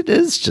 maybe it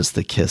is just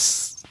the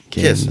Kiss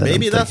game. Kiss,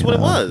 maybe that's what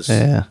it was.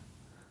 Yeah.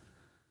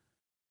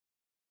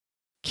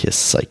 Kiss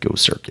Psycho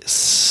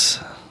Circus.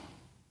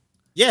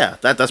 Yeah,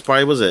 that's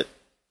probably was it.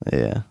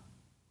 Yeah.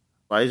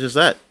 Probably just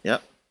that.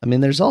 Yep. I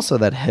mean, there's also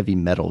that heavy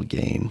metal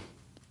game,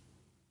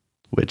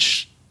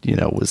 which,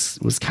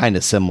 was kind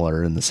of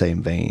similar in the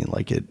same vein.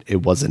 Like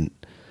it wasn't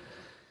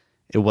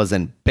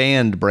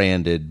band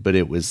branded, but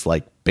it was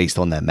like based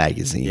on that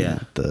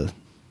magazine, the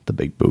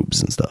big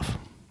boobs and stuff.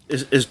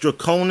 Is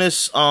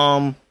Draconis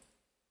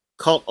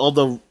Cult of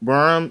the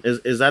Worm?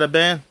 Is that a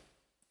band?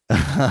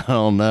 I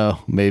don't know.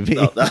 Maybe.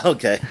 No,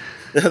 okay.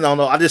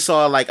 No. I just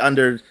saw like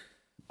under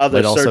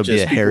other Might searches. Also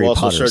be a people Harry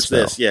also Potter search spell.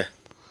 this. Yeah.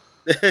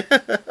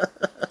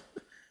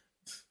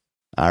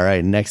 All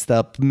right, next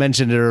up,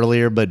 mentioned it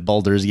earlier, but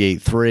Baldur's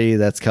Gate 3,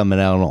 that's coming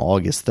out on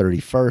August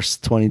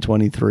 31st,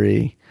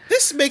 2023.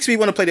 This makes me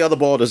want to play the other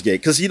Baldur's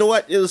Gate, because you know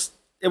what? It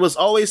was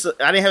always,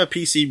 I didn't have a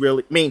PC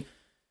really. I mean,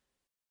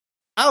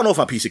 I don't know if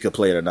my PC could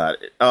play it or not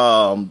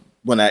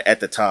at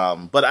the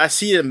time, but I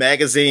see it in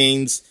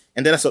magazines,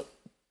 and then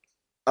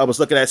I was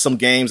looking at some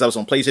games, I was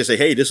on PlayStation, say,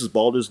 hey, this is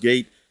Baldur's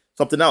Gate,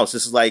 something else.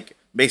 This is like,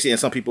 basically, and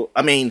some people,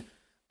 I mean,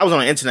 I was on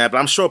the internet, but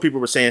I'm sure people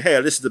were saying, hey,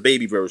 this is the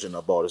baby version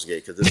of Baldur's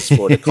Gate because this is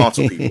for the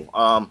console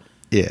people.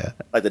 Yeah.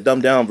 Like the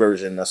dumbed down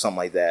version or something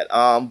like that.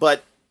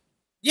 But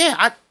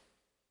yeah,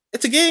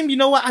 it's a game, you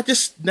know what, I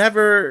just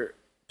never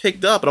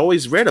picked up and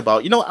always read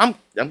about. I'm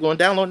going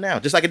to download now.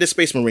 Just like I did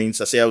Space Marines.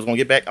 I said I was going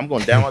to get back. I'm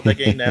going to download that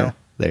game now.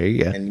 There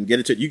you go. And get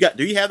it to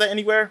do you have that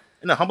anywhere?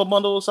 In a Humble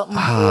Bundle or something?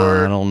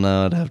 I don't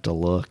know. I'd have to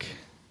look.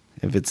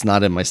 If it's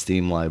not in my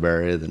Steam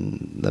library,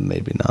 then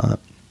maybe not.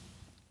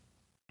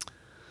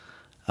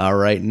 All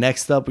right,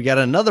 next up, we got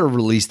another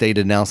release date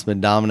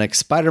announcement, Dominic.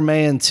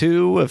 Spider-Man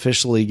 2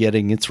 officially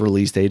getting its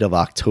release date of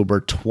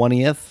October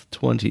 20th,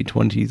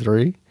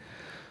 2023.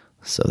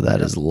 So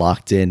that is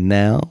locked in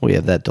now. We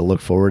have that to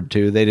look forward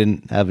to. They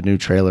didn't have a new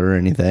trailer or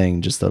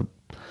anything.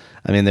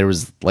 There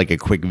was like a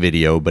quick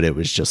video, but it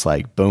was just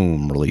like,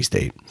 boom, release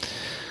date.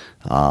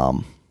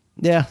 So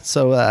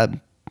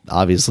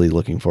obviously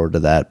looking forward to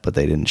that, but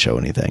they didn't show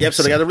anything. Yep,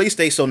 so they got the release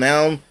date. So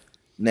now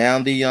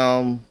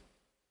the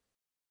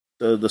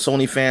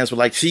Sony fans were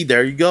like, see,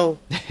 there you go.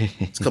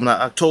 It's coming out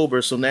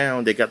October, so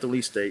now they got the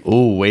release date.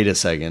 Oh, wait a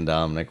second,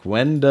 Dominic.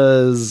 When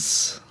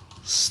does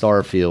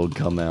Starfield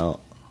come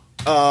out?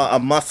 A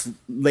month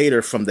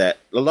later from that.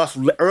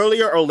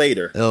 Earlier or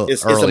later?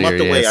 It's earlier, a month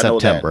away, I know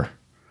September.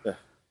 that.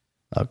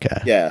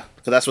 Okay. Yeah,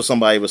 so that's what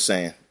somebody was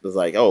saying. It was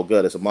like, oh,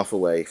 good, it's a month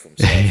away from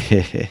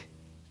Starfield.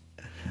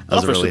 I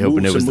was really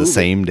hoping it was the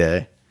same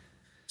day.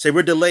 Say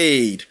we're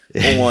delayed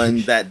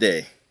on that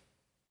day.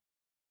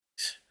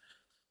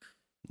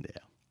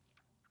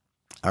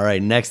 All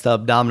right, next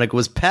up, Dominic,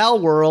 was Pal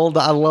World.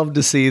 I love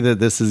to see that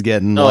this is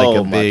getting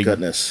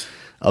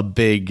a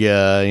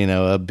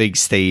big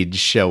stage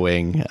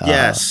showing.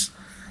 Yes,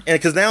 and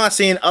because now I've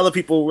seen other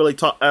people really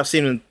talk. I've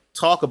seen them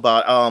talk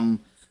about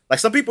like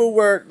some people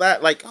were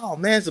like, oh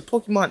man, it's a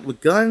Pokemon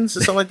with guns or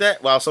something like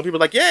that. While some people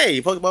are like,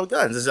 yay, Pokemon with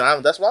guns.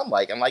 That's what I'm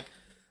like. I'm like,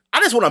 I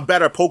just want a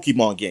better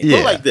Pokemon game. Yeah.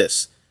 Go like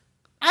this.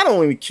 I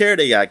don't even care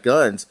they got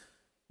guns.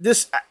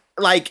 This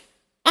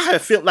I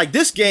feel like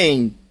this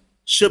game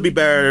should be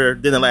better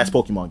than the last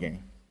Pokemon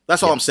game.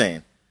 That's all I'm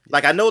saying.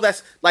 Like, I know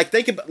that's like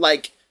thinking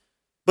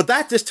but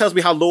that just tells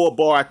me how low a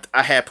bar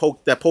I had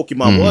that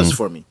Pokemon was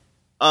for me.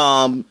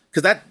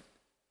 Because that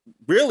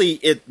really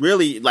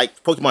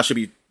like Pokemon should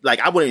be like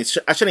I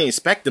shouldn't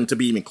expect them to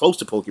be even close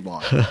to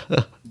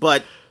Pokemon.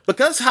 But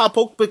because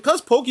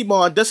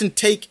Pokemon doesn't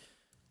take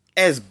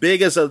as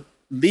big as a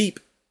leap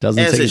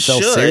doesn't as take it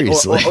itself should,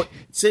 seriously.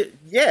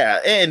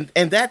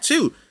 and that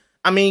too.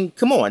 I mean,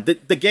 come on.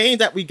 The game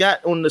that we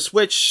got on the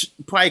Switch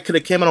probably could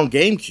have come out on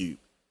GameCube.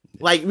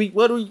 Like,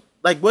 what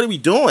are we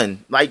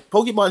doing? Like,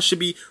 Pokemon should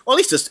be, or at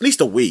least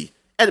the Wii.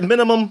 At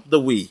minimum, the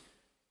Wii.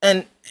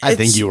 And I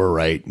think you were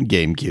right.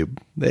 GameCube.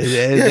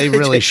 They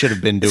really should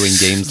have been doing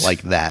games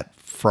like that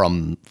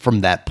from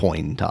that point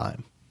in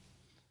time.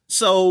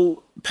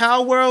 So,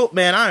 Power World,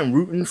 man, I'm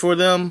rooting for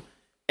them.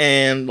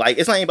 And like,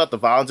 it's not even about the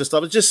violence and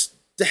stuff. It's just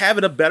to have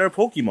it a better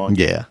Pokemon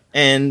game. Yeah.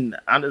 And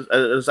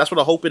that's what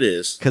I hope it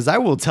is. Because I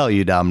will tell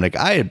you, Dominic,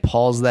 I had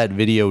paused that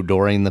video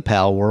during the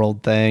Pal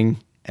World thing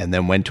and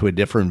then went to a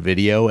different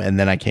video. And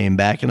then I came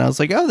back and I was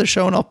like, oh, they're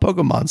showing off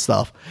Pokemon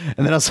stuff.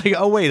 And then I was like,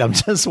 oh, wait, I'm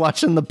just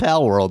watching the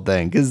Pal World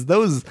thing. Because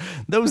those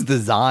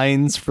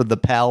designs for the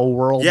Pal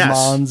World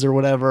mons or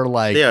whatever,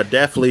 like, they are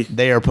definitely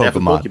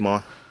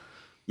Pokemon.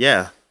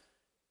 Yeah.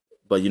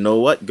 But you know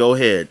what? Go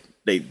ahead.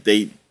 They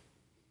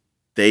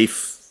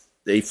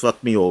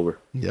fucked me over.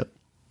 Yep.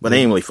 But they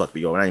ain't really fucked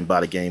me over. I ain't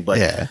bought a game, but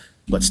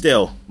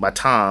still, my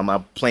time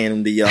I'm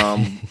playing the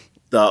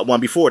the one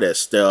before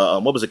this.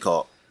 The what was it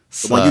called?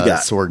 The one you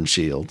got, Sword and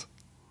Shield.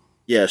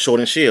 Yeah,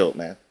 Sword and Shield,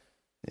 man.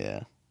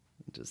 Yeah,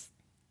 just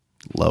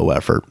low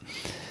effort.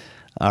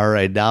 All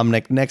right,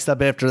 Dominic. Next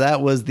up after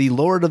that was the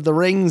Lord of the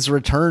Rings: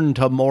 Return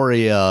to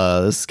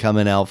Moria. This is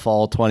coming out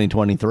fall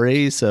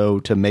 2023. So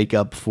to make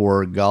up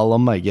for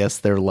Gollum, I guess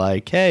they're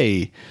like,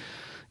 hey.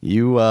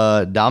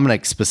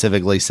 Dominic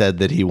specifically said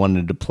that he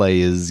wanted to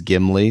play as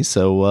Gimli,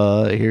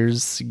 so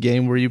here's a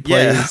game where you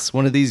play as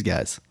one of these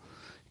guys.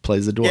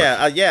 Plays the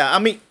dwarf. Yeah. I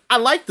mean, I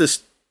like the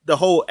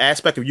whole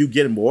aspect of you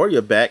getting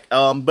Moria back,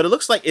 but it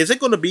looks like, is it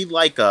going to be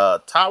like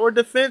a tower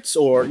defense,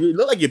 or you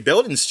look like you're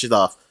building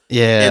stuff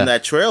in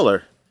that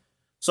trailer?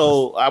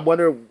 So I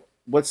wonder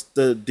what's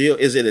the deal.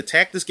 Is it a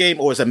tactics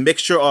game, or is it a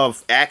mixture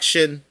of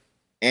action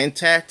and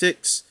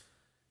tactics?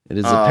 It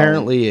is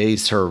apparently a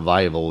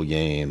survival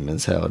game,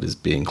 is how it is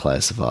being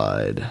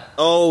classified.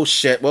 Oh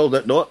shit! Well,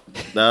 no.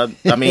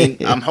 I mean,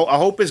 I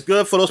hope it's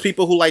good for those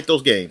people who like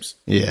those games.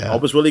 Yeah, I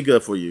hope it's really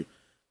good for you.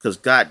 Because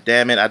god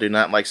damn it, I do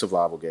not like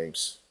survival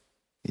games.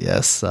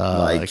 Yes,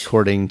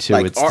 according to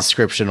its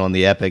description on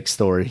the Epic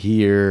Store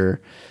here,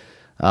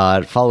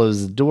 it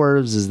follows the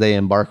dwarves as they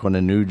embark on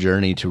a new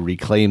journey to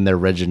reclaim their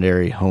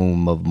legendary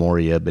home of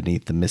Moria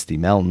beneath the Misty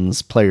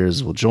Mountains.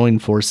 Players will join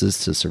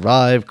forces to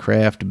survive,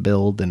 craft,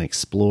 build, and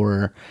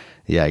explore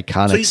the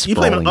iconic So you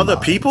play with other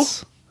mines. people?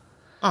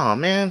 Oh,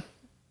 man.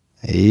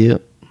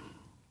 Yep.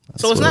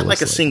 So it's not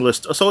like a singular...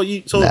 So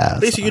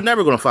basically you're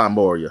never going to find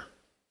Moria.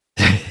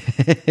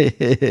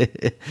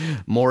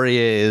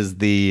 Moria is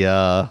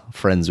the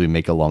friends we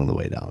make along the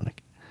way,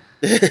 Dominic.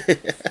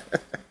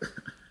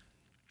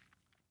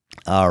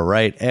 All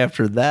right.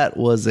 After that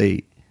was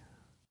I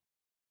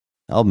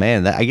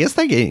guess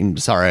that game.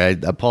 Sorry,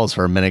 I paused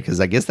for a minute because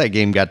I guess that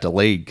game got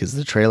delayed because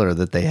the trailer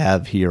that they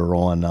have here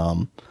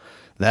on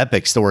the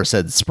Epic Store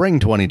said spring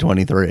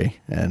 2023,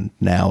 and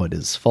now it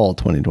is fall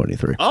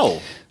 2023.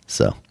 Oh,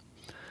 so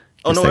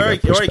Oh, no,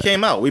 it already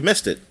came out. We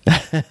missed it.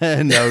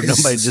 No,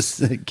 nobody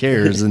just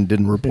cares and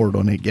didn't report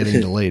on it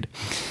getting delayed.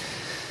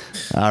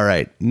 All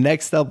right.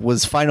 Next up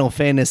was Final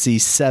Fantasy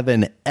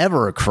VII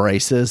Ever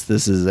Crisis.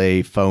 This is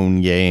a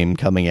phone game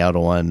coming out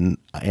on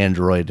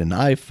Android and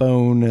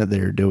iPhone.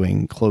 They're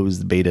doing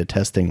closed beta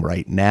testing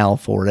right now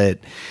for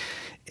it.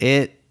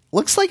 It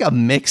looks like a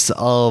mix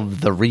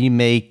of the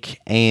remake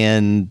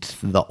and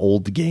the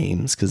old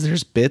games, because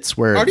there's bits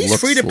where are these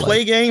free to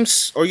play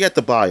games, or you have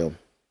to buy them?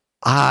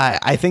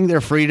 I think they're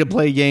free to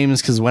play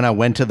games, because when I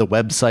went to the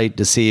website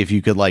to see if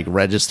you could like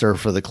register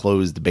for the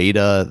closed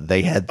beta,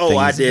 they had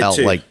things about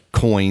too. Like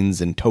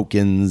coins and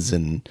tokens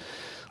and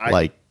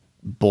like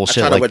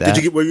bullshit like that.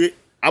 Did you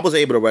I was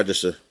able to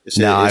register.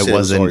 No, I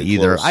wasn't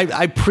either.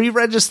 I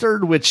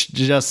pre-registered, which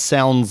just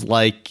sounds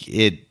like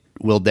it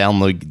will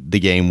download the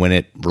game when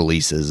it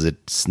releases.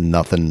 It's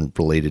nothing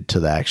related to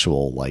the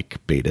actual like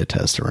beta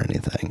test or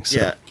anything. So.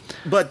 Yeah.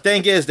 But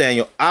thing is,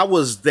 Daniel, I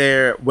was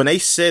there when they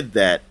said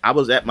that. I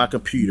was at my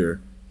computer.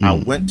 I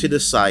went to the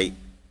site.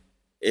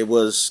 It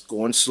was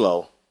going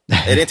slow.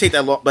 It didn't take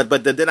that long, but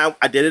then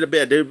I did it a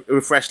bit. I did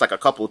refresh like a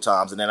couple of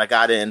times, and then I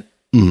got in.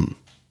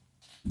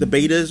 The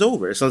beta is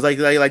over. So it's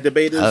like the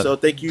beta. So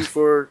thank you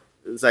for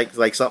it's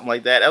like something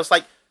like that. I was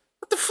like,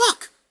 what the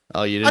fuck?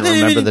 Oh, you didn't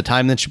remember the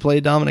time that you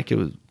played, Dominic?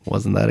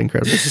 Wasn't that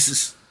incredible?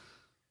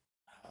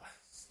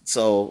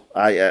 So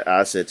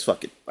I said,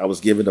 fuck it. I was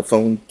giving the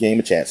phone game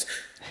a chance.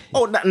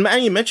 Oh, now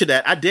you mentioned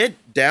that. I did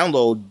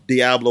download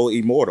Diablo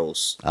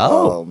Immortals.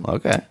 Oh,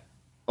 okay.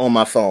 On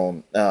my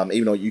phone,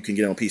 even though you can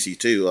get it on PC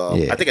too.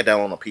 I think I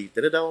downloaded on PC.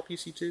 Did it download on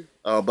PC too?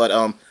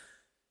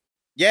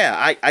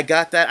 Yeah, I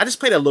got that. I just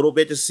played a little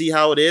bit to see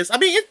how it is. I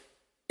mean,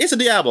 it's a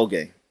Diablo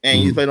game,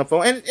 and you play it on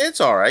phone, and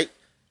it's all right.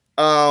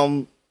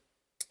 And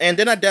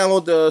then I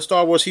downloaded the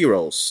Star Wars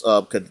Heroes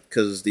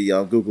because the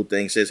Google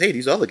thing says, "Hey,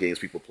 these other games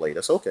people play."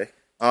 That's okay.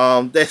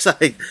 That's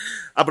like,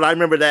 but I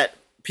remember that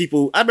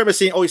I remember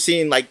always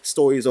seeing like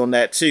stories on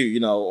that too. You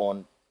know,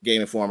 on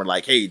Game Informer,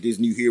 like, "Hey, these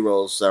new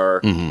heroes are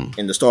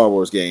in the Star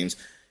Wars games,"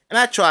 and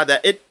I tried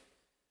that.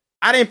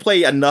 I didn't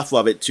play enough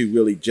of it to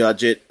really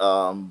judge it,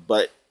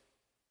 but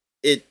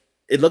it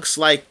looks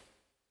like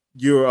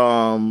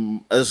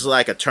it's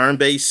like a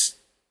turn-based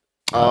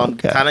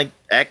kind of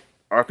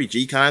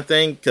RPG kind of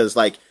thing, because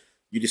like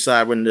you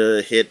decide when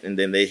to hit and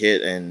then they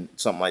hit and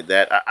something like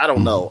that. I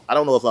don't know. I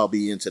don't know if I'll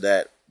be into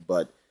that,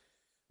 but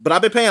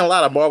I've been playing a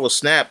lot of Marvel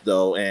Snap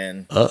though,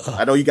 and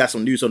I know you got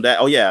some news on that.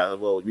 Oh yeah,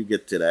 well we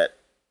get to that.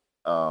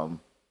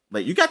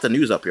 Like you got the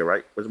news up here,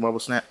 right? Where's Marvel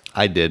Snap?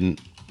 I didn't,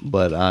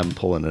 but I'm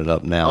pulling it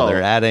up now.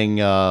 They're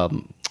adding.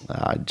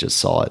 I just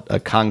saw it. A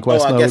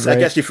conquest mode. I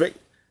guess you.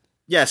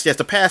 Yes.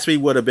 The past me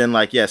would have been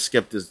like, yes,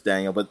 skip this,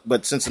 Daniel.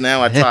 But since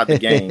now I tried the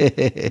game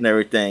and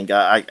everything,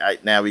 I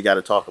now we got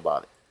to talk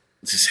about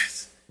it.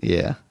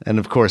 Yeah, and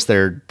of course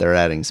they're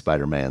adding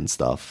Spider-Man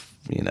stuff.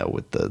 You know,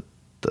 with the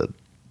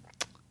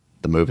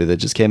movie that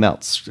just came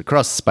out,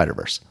 Across the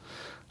Spider-Verse.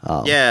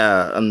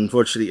 Yeah,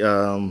 unfortunately,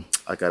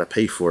 I got to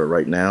pay for it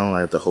right now. I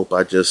have to hope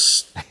I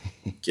just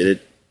get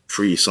it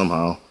free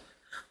somehow.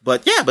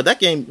 But yeah, that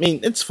game, I mean,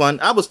 it's fun.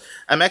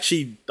 I'm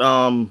actually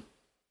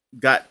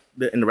got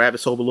in the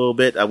rabbit hole a little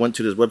bit. I went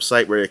to this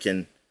website where you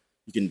can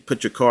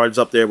put your cards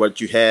up there,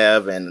 what you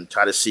have, and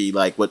try to see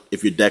like what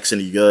if your deck's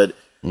any good.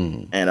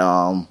 And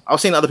I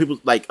was seeing other people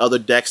like other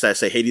decks that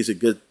say, hey, these are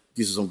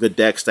some good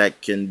decks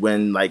that can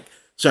win like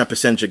certain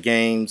percentage of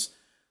games.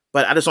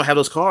 But I just don't have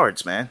those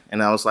cards, man.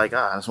 And I was like,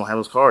 I just don't have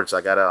those cards.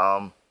 I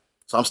gotta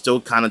so I'm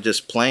still kind of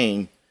just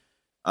playing,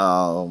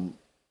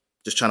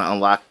 just trying to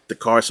unlock the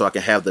cards so I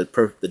can have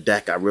the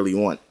deck I really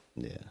want.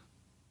 Yeah.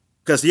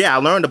 Because I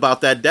learned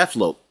about that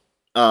Deathloop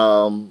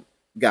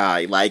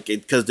guy, like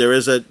because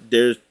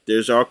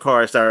there's our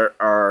cards that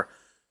are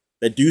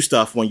that do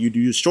stuff when you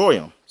do destroy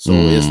them. So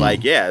it's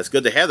like, yeah, it's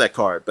good to have that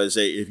card, but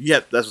say if you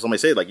have, that's what somebody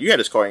said, like you had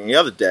this card in the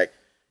other deck,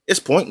 it's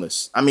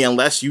pointless. I mean,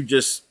 unless you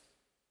just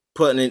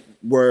putting it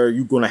where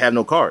you're going to have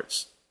no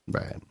cards.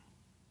 Right.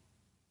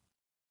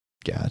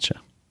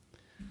 Gotcha.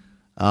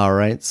 All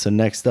right. So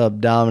next up,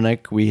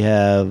 Dominic, we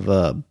have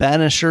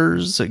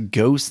Banishers,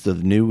 Ghost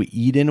of New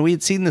Eden. We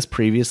had seen this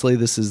previously.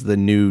 This is the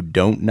new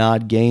Don't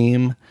Nod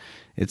game.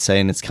 It's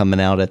saying it's coming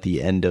out at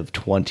the end of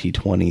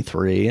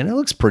 2023, and it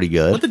looks pretty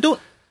good. What the Don't?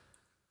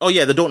 Oh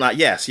yeah, the Don't Nod.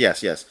 Yes.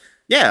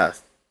 Yeah,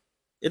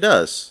 it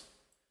does.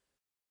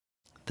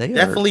 They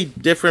definitely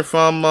different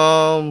from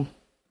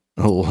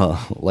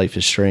Life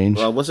is Strange.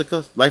 What's it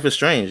called? Life is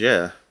Strange.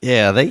 Yeah.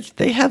 Yeah,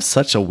 they have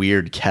such a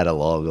weird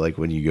catalog. Like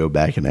when you go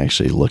back and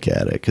actually look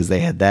at it, because they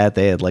had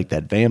like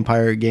that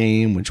vampire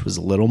game, which was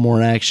a little more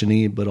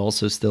actiony, but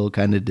also still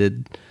kind of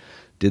did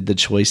the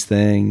choice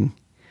thing.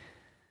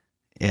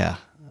 Yeah,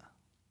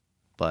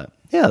 but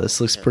yeah, this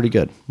looks pretty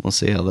good. We'll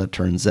see how that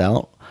turns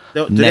out.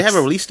 Do they have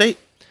a release date?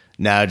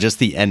 No, just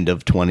the end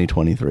of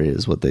 2023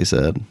 is what they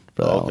said.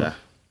 Okay.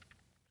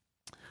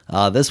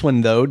 This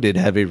one, though, did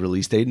have a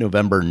release date,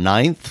 November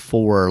 9th,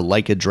 for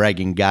Like a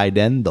Dragon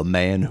Gaiden, The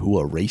Man Who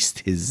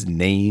Erased His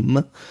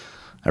Name.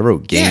 I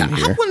wrote game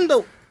here. I wouldn't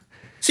know.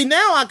 See,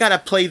 now I got to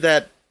play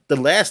the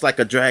last Like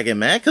a Dragon,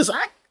 man, because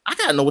I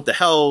gotta know what the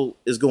hell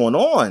is going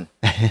on.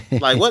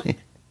 Like what?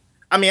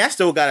 I mean, I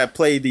still gotta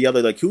play the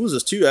other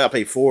Yakuzas too. I gotta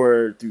play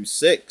 4 through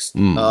 6.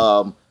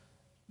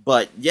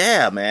 But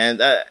yeah, man,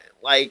 that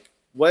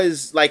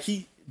was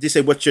he did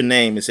say what's your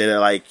name and say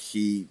that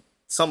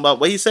something about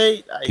what he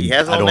say he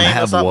has no name. I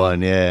don't have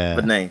one. Yeah,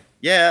 but name.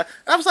 Yeah,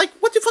 I was like,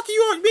 what the fuck are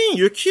you mean?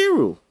 You're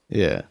Kiryu.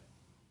 Yeah,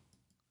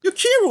 you're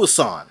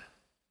Kiryu-san.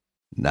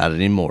 Not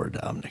anymore,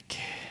 Dominic.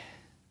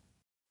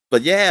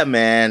 But yeah,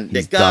 man,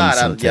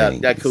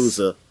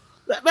 Yakuza.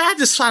 But I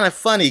just find it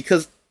funny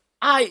because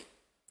I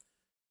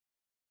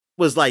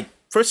was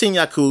first seeing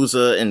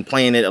Yakuza and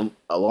playing it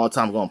a long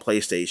time ago on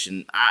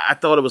PlayStation. I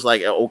thought it was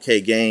an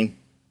okay game.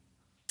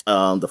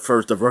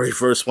 The very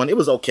first one, it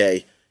was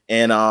okay,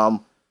 and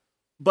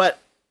but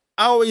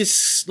I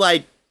always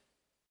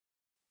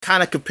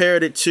kind of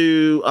compared it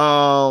to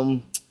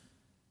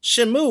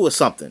Shenmue or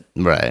something,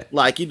 right?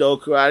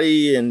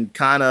 Karate and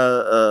kind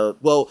of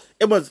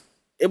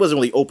it wasn't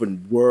really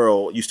open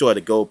world. You still had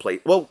to go play.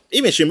 Well,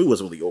 even Shenmue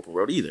wasn't really open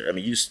world either. I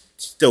mean, you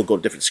still go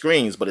to different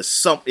screens, but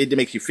it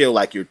makes you feel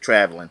like you're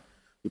traveling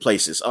to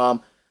places.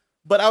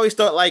 But I always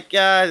thought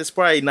it's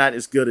probably not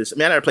as good as. I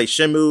mean, I never played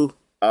Shenmue.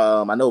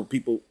 I know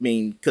people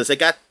because they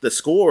got the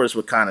scores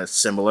were kind of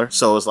similar,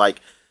 so it's I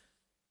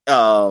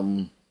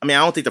don't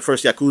think the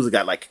first Yakuza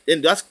got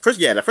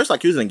the first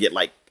Yakuza didn't get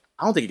I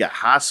don't think it got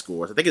high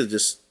scores. I think it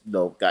just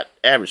got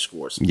average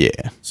scores.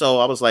 Yeah. So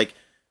I was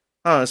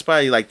it's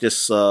probably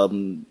just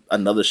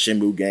another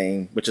Shenmue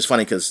game, which is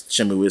funny because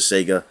Shenmue is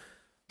Sega.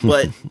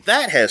 But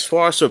that has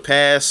far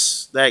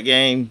surpassed that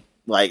game,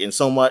 in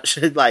so much.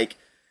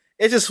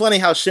 It's just funny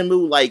how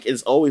Shenmue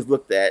is always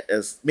looked at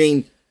as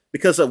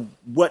because of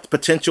what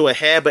potential it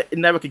had, but it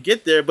never could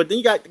get there. But then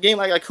you got the game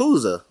like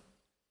Yakuza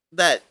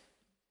that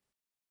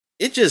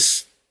it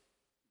just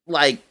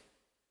went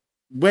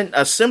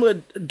a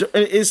similar.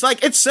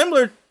 It's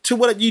similar to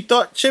what you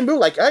thought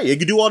Shenmue. Hey, you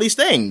can do all these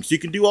things. You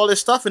can do all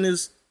this stuff in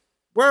this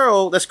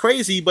world that's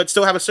crazy, but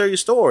still have a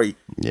serious story.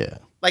 Yeah.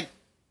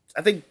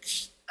 I think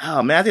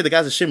the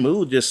guys at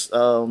Shenmue just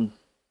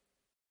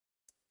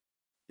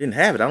didn't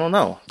have it. I don't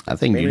know. I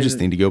think you just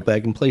need to go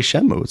back and play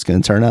Shenmue. It's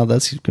going to turn out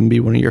that's going to be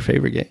one of your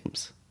favorite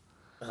games.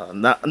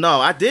 No,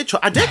 I did try.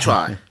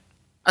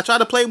 I tried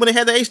to play when they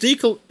had the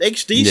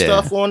HD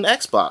stuff on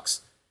Xbox,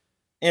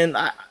 and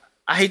I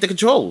hate the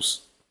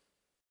controls.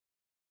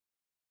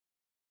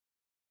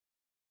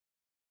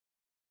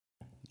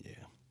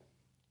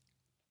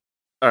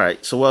 All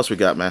right, so what else we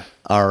got, man?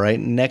 All right,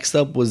 next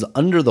up was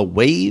Under the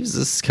Waves.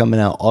 This is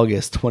coming out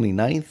August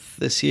 29th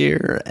this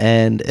year,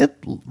 and it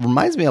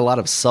reminds me a lot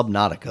of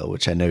Subnautica,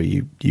 which I know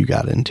you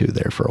got into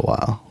there for a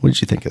while. What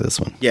did you think of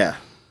this one? Yeah.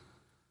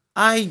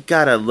 I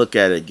gotta look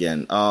at it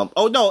again.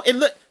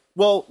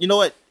 Well, you know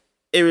what?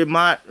 It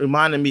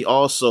reminded me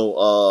also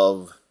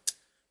of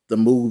the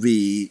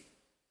movie,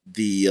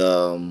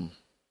 the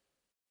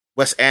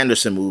Wes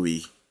Anderson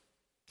movie.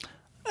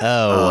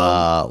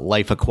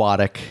 Life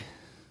Aquatic.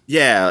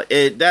 Yeah,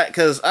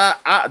 because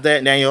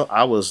Daniel,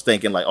 I was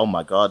thinking oh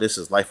my god, this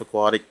is Life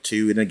Aquatic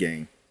 2 in a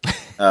game,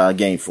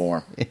 game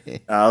form.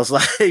 I was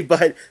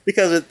but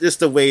because it's just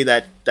the way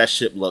that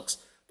ship looks.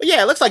 But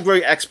yeah, it looks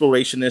very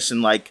explorationist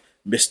and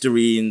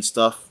mystery and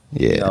stuff.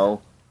 Yeah,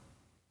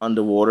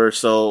 underwater.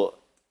 So,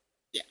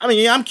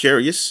 I'm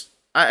curious.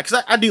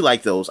 Because I do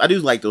like those. I do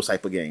like those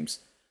type of games.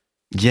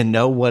 You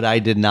know what I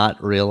did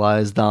not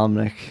realize,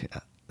 Dominic?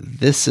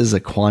 This is a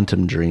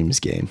Quantum Dreams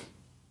game.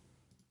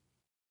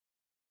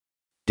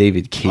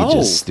 David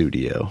Cage's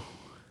studio.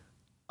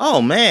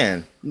 Oh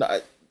man,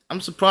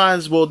 I'm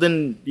surprised. Well,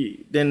 then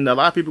a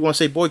lot of people want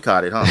to say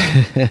boycott it,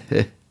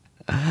 huh?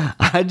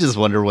 I just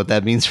wonder what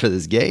that means for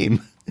this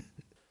game.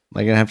 Am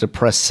I gonna have to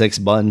press 6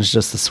 buttons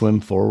just to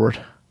swim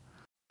forward?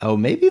 Oh,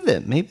 maybe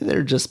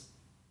they're just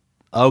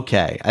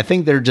okay. I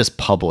think they're just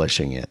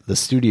publishing it. The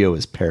studio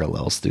is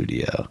Parallel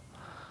Studio.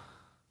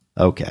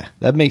 Okay,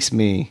 that makes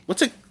me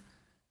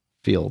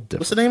feel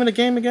different. What's the name of the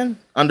game again?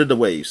 Under the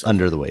Waves.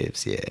 Under the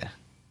Waves, yeah.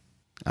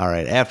 All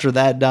right, after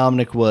that,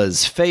 Dominic,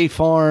 was Fae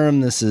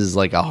Farm. This is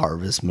a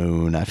Harvest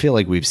Moon. I feel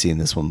like we've seen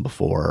this one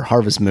before.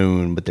 Harvest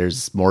Moon, but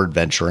there's more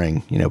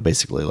adventuring,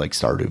 basically like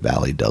Stardew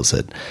Valley does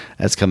it.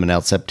 That's coming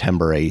out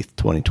September 8th,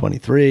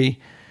 2023.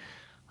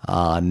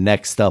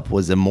 Next up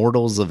was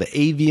Immortals of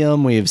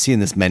Avium. We have seen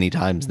this many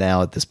times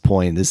now at this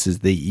point. This is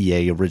the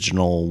EA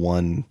original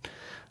one.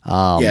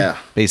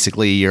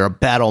 Basically, you're a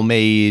battle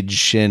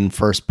mage in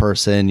first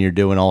person. You're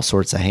doing all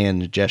sorts of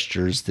hand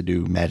gestures to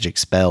do magic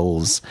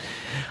spells.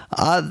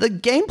 The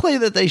gameplay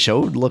that they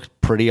showed looked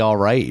pretty all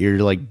right.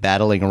 You're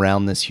battling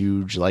around this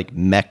huge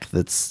mech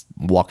that's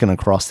walking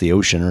across the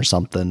ocean or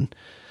something.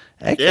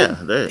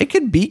 It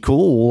could be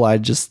cool.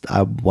 I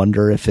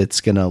wonder if it's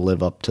gonna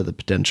live up to the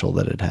potential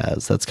that it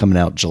has. That's coming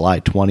out July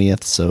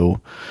 20th. So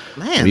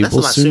man, that's a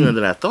lot sooner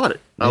than I thought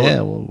it.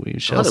 We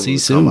shall see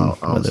soon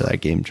whether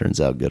that game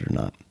turns out good or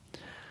not.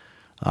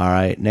 All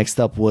right, next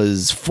up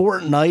was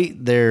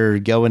Fortnite. They're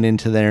going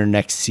into their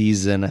next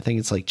season. I think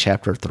it's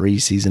Chapter 3,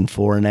 Season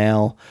 4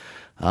 now.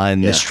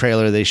 In this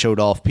trailer, they showed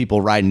off people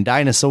riding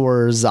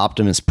dinosaurs.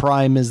 Optimus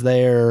Prime is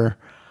there.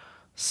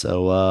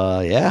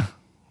 So, yeah,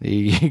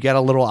 you got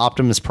a little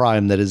Optimus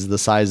Prime that is the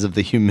size of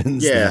the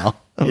humans now.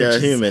 Yeah,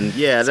 human.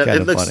 Yeah,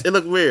 it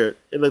looked weird.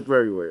 It looked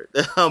very weird.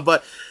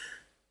 But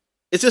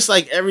it's just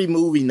like every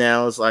movie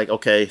now is like,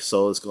 okay,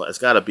 so it's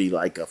got to be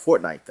like a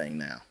Fortnite thing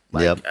now.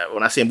 Like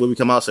when I see a movie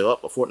come out, I say, oh,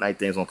 a Fortnite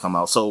thing's gonna come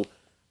out. So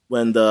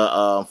when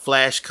the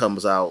Flash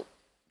comes out,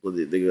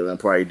 they're gonna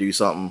probably do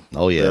something.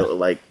 Oh yeah,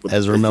 like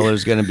Ezra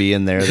Miller's gonna be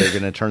in there. They're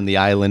gonna turn the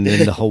island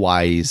into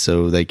Hawaii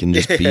so they can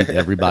just beat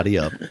everybody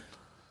up.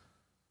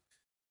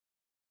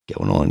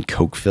 Going on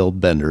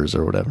coke-filled benders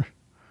or whatever.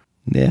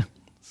 Yeah,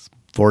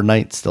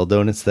 Fortnite still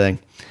doing its thing.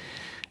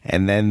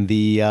 And then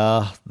the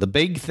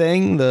big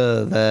thing,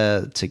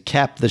 the to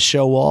cap the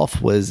show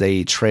off, was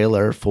a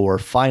trailer for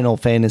Final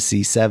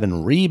Fantasy VII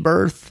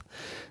Rebirth.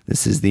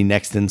 This is the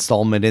next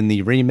installment in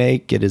the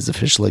remake. It is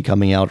officially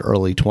coming out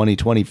early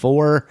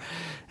 2024.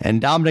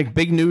 And Dominic,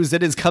 big news,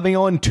 it is coming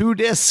on 2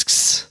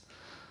 discs.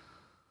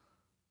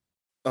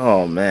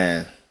 Oh,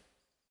 man.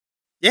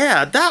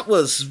 Yeah, that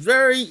was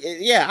very...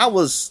 Yeah, I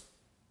was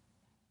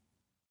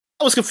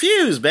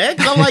confused, man.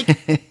 Because I'm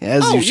like...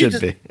 As you should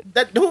be.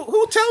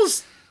 Who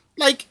tells...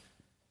 Like,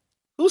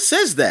 who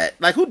says that?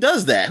 Like, who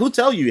does that? Who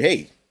tell you,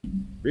 hey,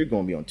 we're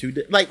going to be on 2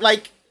 discs?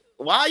 Like,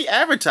 why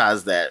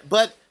advertise that?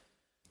 But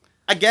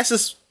I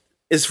guess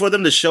it's for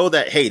them to show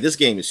that, hey, this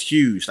game is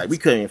huge. Like, we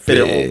couldn't even fit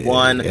it on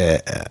one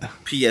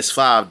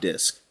PS5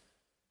 disc.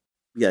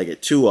 We got to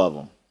get 2 of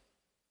them.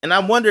 And I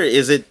wonder,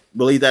 is it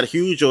really that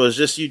huge, or is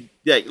just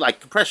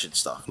like compression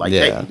stuff? Like,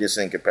 hey, you just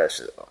in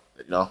compression,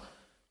 you know?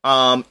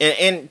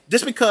 And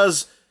just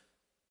because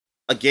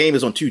a game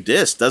is on 2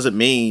 discs doesn't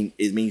mean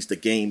it means the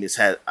game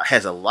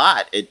has a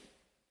lot. It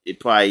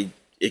probably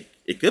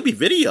could be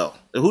video.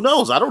 Who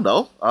knows? I don't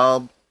know.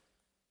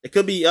 It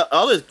could be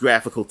other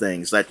graphical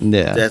things that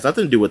has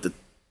nothing to do with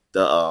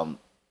the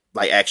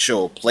like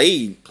actual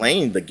playing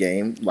the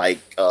game. Like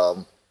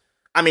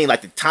I mean,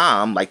 like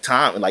time, like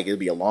it'll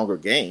be a longer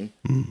game.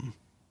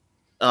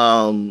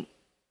 And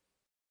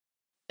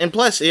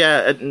plus,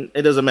 it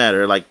doesn't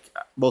matter. Like,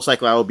 most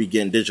likely I will be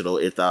getting digital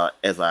if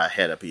I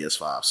had a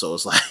PS5. So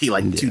it's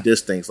like 2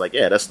 disc things. Like,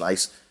 yeah, that's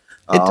nice.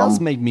 It does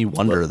make me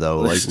wonder, though,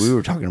 like we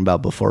were talking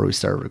about before we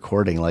started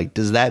recording, like,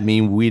 does that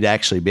mean we'd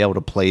actually be able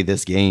to play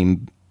this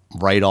game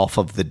right off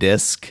of the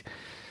disc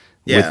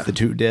with the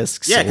 2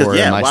 discs? Yeah, or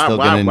am I still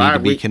going to need to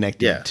be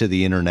connected to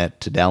the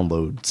internet to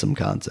download some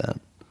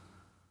content?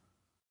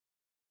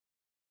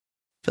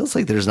 Feels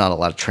like there's not a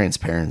lot of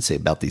transparency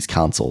about these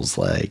consoles.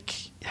 Like,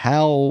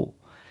 how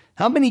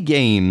many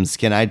games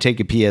can I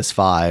take a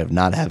PS5,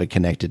 not have it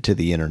connected to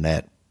the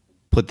internet,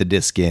 put the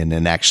disc in,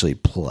 and actually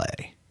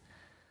play?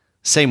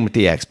 Same with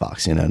the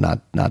Xbox, you know,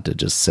 not to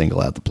just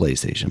single out the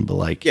PlayStation, but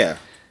like,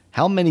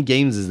 how many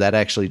games is that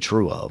actually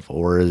true of?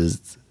 Or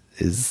is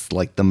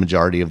like the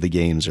majority of the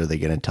games, are they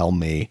going to tell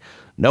me,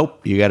 nope,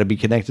 you got to be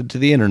connected to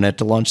the internet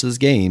to launch this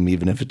game,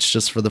 even if it's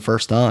just for the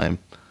first time?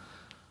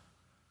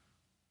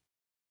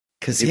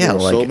 Because people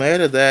were so mad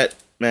at that,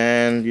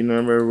 man. You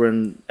remember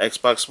when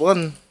Xbox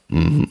One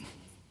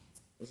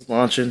was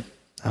launching?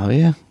 Oh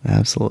yeah,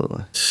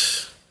 absolutely.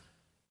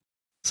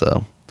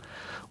 So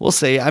we'll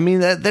see. I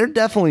mean, they're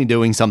definitely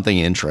doing something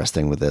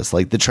interesting with this.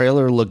 Like, the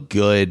trailer looked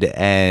good,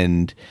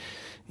 and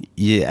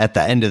at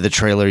the end of the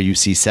trailer, you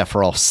see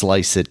Sephiroth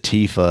slice at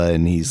Tifa,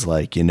 and he's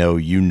like, you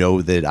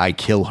know that I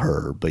kill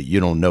her, but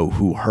you don't know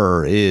who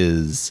her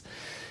is.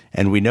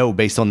 And we know,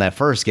 based on that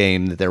first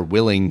game, that they're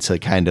willing to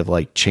kind of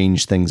like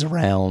change things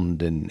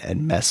around and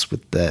mess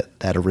with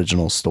that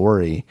original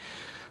story.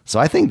 So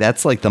I think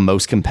that's like the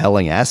most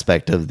compelling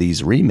aspect of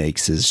these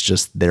remakes, is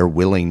just their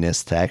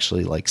willingness to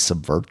actually like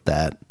subvert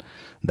that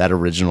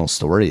original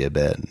story a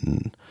bit.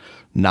 And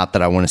not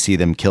that I want to see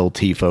them kill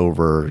Tifa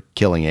over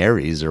killing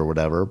Ares or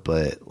whatever,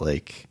 but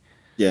like,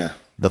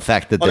 the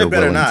fact that they're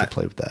willing to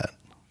play with that.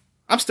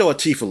 I'm still a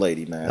Tifa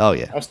lady, man. Oh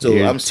yeah, I'm still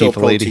Tifa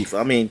pro lady. Tifa.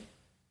 I mean.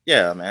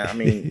 Yeah, man. I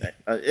mean,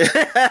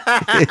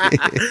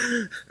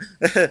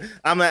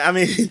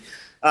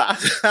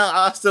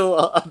 I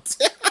still.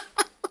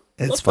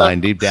 It's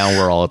fine. Deep down,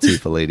 we're all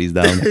Tifa ladies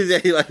down.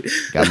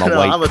 Got my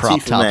white crop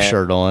top man.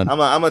 Shirt on.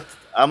 I'm a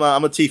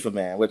Tifa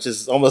man, which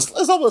is almost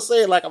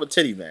saying like I'm a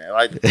titty man.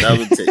 Like, I'm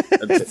a titty.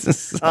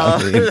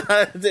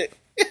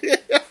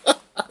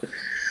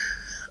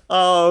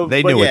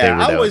 They knew what they were doing.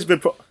 I've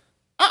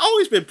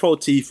always been pro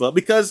Tifa,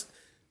 because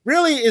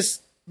really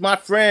it's. My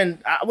friend,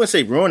 I wouldn't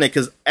say ruin it,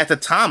 because at the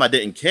time I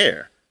didn't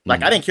care.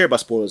 Like, I didn't care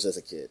about spoilers as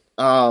a kid.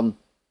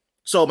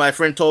 So my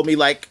friend told me,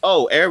 like,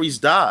 oh, Ares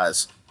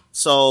dies.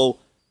 So,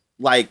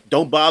 like,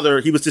 don't bother.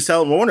 He was just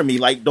warning me,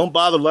 like, don't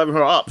bother loving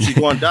her up. She's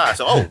going to die.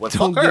 So, well,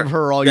 don't give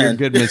her all your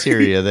good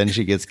materia, then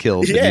she gets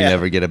killed and you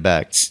never get it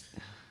back.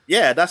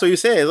 Yeah, that's what he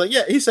said. Like,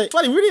 he said,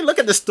 buddy, we didn't look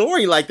at the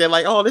story like that.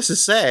 Like, oh, this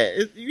is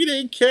sad. You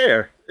didn't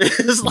care.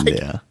 It's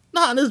like,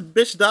 nah, this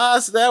bitch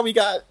dies. Now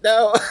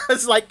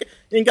it's like,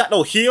 you ain't got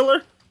no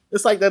healer.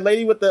 It's like that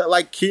lady with the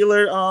like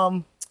healer,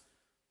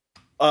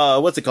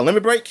 what's it called,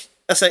 limit break?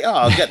 I say,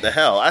 oh, get the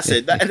hell. I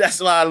said that's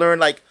why I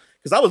learned, like,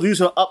 because I was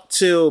using her up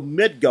till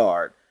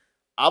Midgard.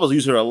 I was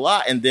using her a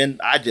lot, and then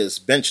I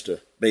just benched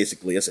her.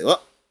 basically. I say,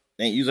 well,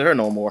 ain't using her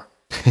no more.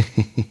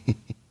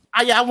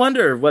 I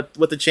wonder what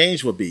the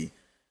change would be.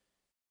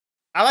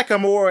 I like her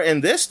more in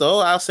this,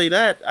 though. I'll say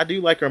that. I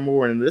do like her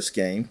more in this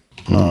game.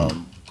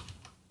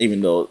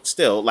 Even though,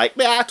 still, like,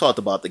 man, I talked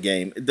about the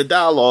game. The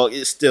dialogue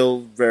is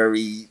still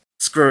very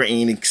Square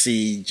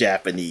Enix-y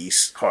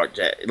Japanese hard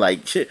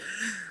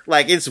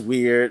like it's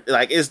weird.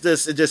 Like, it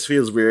just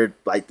feels weird.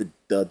 Like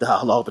the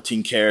dialogue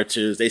between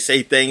characters. They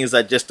say things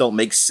that just don't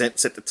make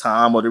sense at the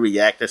time, or they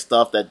react to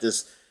stuff that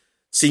just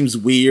seems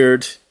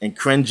weird and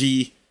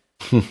cringy.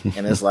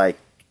 And it's like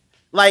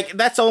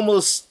that's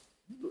almost.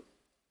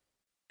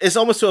 It's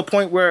almost to a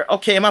point where,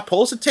 okay, am I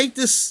supposed to take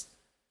this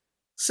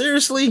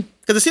seriously?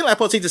 Because it seems like I'm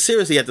supposed to take this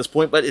seriously at this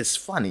point, but it's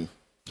funny.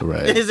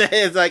 Right.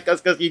 It's like,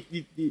 because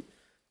the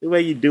way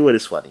you do it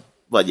is funny.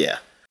 But yeah,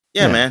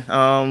 man.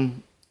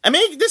 I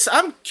mean,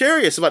 I'm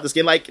curious about this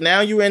game. Like,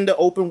 now you're in the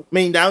open, I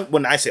mean, now,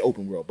 when I say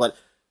open world, but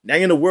now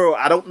you're in the world,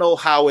 I don't know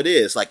how it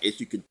is. Like, if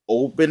you could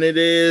open it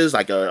is,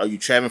 like, are you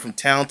traveling from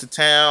town to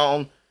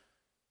town?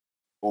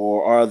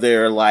 Or are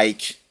there,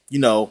 like,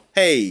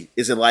 hey,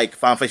 is it like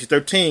Final Fantasy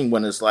 13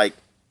 when it's like,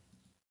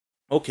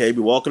 okay,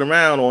 we're walking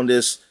around on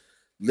this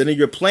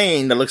linear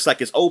plane that looks like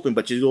it's open,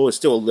 but it's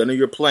still a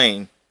linear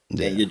plane.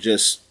 Yeah. And you're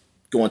just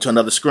going to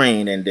another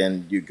screen, and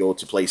then you go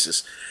to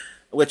places.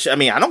 Which, I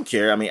mean, I don't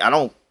care. I mean, I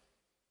don't...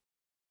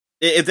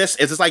 If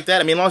it's like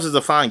that, I mean, as long as it's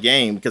a fine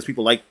game, because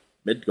people like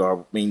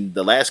Midgar, I mean,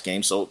 the last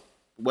game, so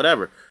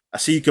whatever. I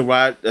see you can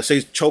ride, I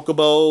say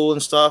Chocobo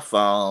and stuff.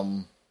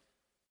 I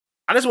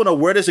just want to know,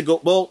 where does it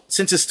go? Well,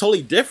 since it's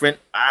totally different,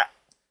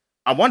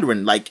 I'm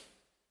wondering, like,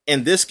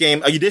 in this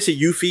game, you did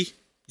see Yuffie.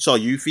 You saw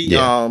Yuffie.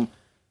 Yeah.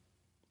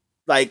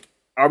 Like,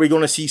 are we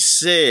going to see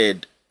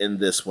Sid in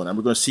this one? Are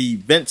we going to see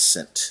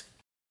Vincent?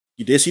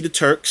 You did see the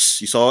Turks.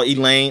 You saw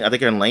Elaine. I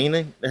think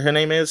Elaine, her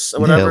name is,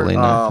 or whatever. Yeah,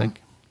 Elena, I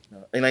think.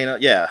 Elena,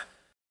 yeah.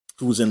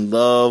 Who's in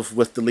love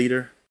with the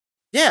leader.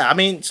 Yeah, I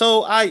mean,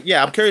 so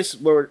I'm curious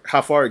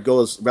how far it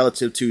goes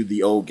relative to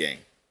the old game.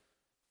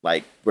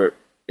 Like, where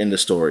in the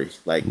story.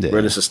 Like,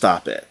 where does it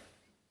stop at?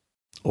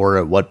 Or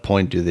at what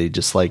point do they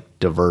just, like,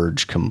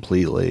 diverge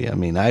completely? I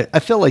mean, I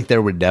feel like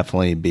there would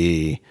definitely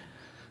be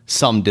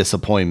some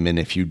disappointment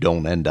if you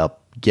don't end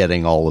up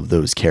getting all of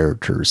those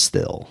characters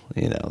still,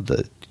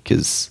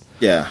 because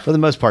for the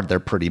most part, they're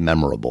pretty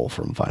memorable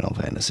from Final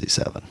Fantasy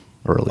VII,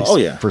 or at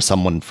least for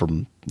someone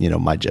from,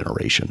 my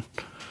generation.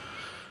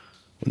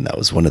 And that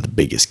was one of the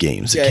biggest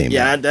games that came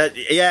out.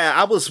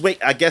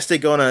 I guess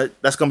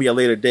that's going to be a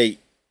later date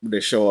when they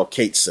show up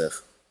Kate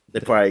Sith.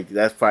 That'd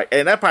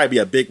probably be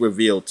a big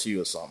reveal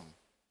too, or something.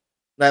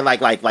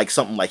 Like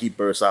something like he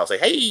bursts out and say,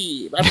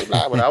 "Hey, blah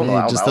blah blah." I don't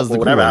know. Just does the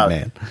whatever, cool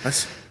man.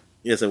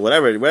 Yeah, so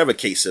whatever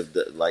case of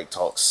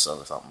talks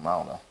or something. I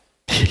don't know.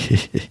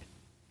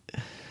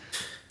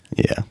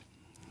 Yeah.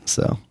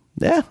 So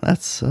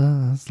that's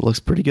looks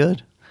pretty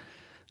good.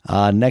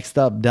 Next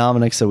up,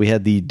 Dominic. So we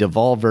had the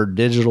Devolver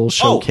Digital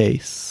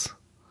Showcase.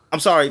 I'm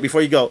sorry.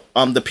 Before you go,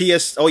 the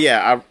PS. Oh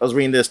yeah, I was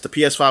reading this. The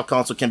PS5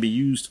 console can be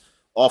used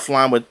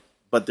offline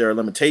but there are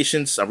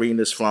limitations. I'm reading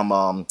this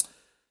from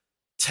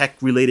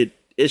tech-related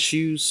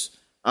issues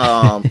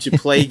to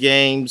play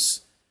games,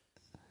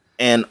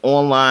 and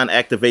online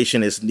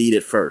activation is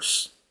needed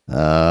first.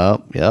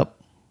 Yep.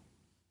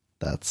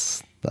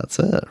 That's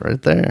it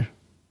right there.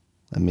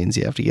 That means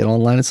you have to get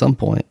online at some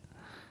point.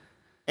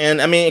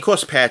 And I mean, of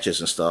course, patches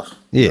and stuff.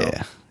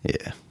 Yeah.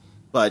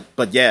 But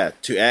yeah,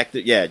 to act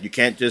it, you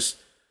can't just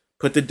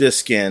put the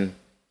disc in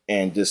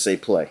and just say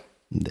play.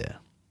 Yeah.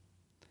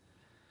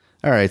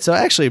 All right, so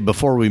actually,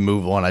 before we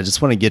move on, I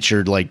just want to get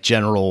your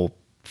general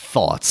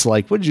thoughts.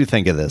 Like, what did you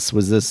think of this?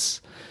 Was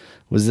this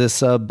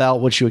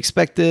about what you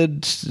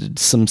expected?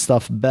 Some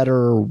stuff better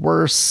or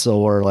worse,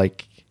 or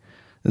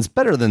it's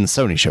better than the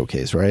Sony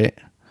showcase, right?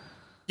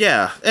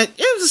 Yeah,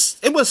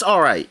 it was all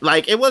right.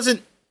 Like, it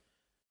wasn't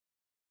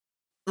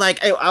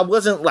I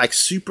wasn't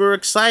super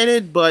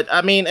excited, but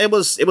I mean, it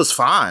was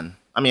fine.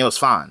 I mean, it was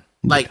fine.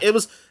 Like,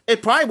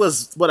 it probably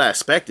was what I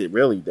expected,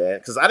 really,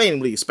 Dad, because I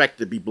didn't really expect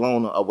to be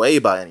blown away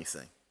by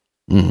anything.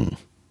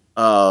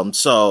 Mm-hmm.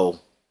 So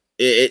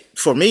it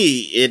for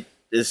me, it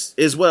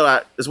is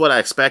what I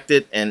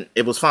expected, and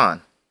it was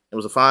fine. It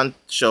was a fun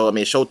show. I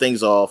mean, it showed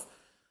things off.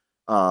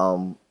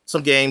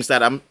 Some games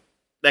that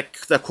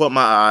caught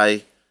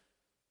my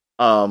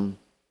eye.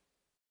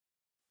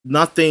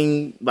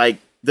 Nothing like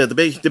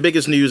the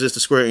biggest news is the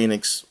Square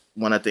Enix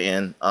one at the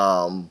end.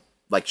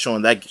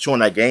 Showing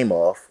that game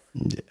off.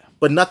 Yeah.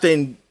 But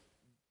nothing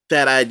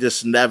that I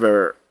just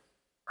never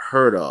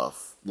heard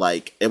of.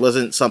 Like, it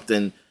wasn't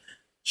something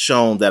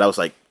shown that I was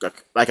like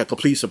a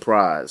complete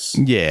surprise.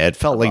 Yeah, it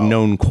felt like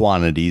known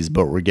quantities,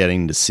 but we're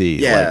getting to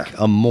see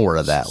more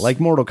of that. Like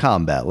Mortal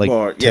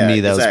Kombat. To me,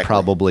 that was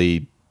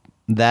probably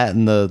that,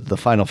 and the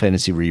Final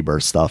Fantasy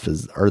Rebirth stuff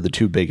are the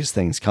two biggest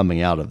things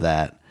coming out of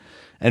that.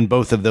 And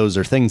both of those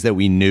are things that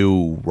we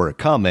knew were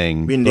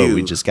coming, but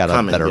we just got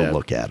a better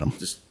look at them.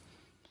 Because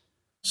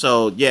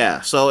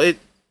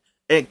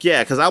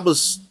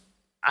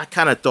I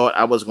kind of thought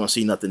I wasn't going to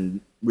see nothing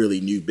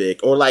really new big,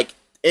 or like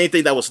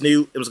anything that was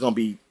new, it was going to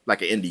be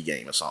like an indie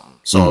game or something.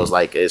 So it's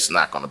like it's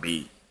not going to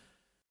be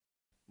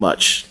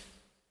much.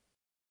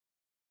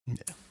 Yeah.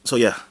 So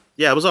yeah,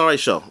 it was an alright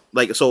show.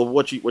 Like, so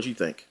what you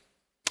think?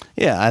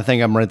 Yeah, I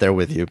think I'm right there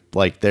with you.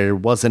 Like, there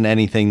wasn't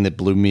anything that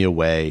blew me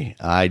away.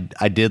 I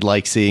did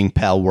like seeing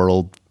Pal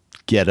World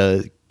get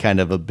a kind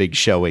of a big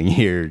showing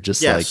here.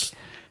 Just like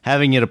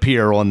having it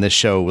appear on this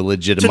show will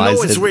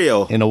legitimize it's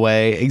real in a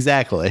way.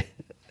 Exactly.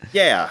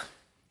 Yeah.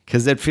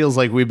 Because it feels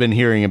like we've been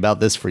hearing about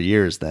this for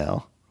years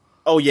now.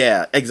 Oh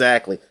yeah,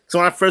 exactly. So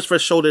when I first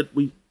showed it,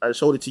 I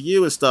showed it to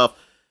you and stuff.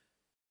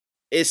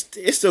 It's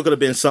still could have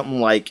been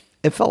something like,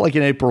 it felt like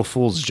an April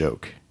Fool's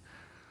joke.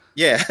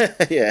 Yeah,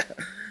 yeah.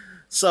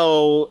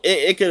 So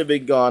it could have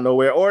been gone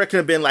nowhere, or it could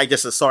have been like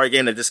just a sorry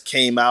game that just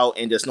came out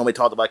and just nobody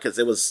talked about because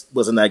it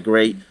wasn't that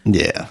great.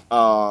 Yeah.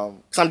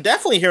 So I'm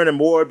definitely hearing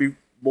it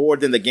more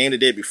than the game that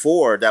did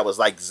before that was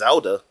like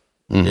Zelda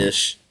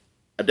ish.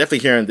 I'm definitely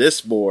hearing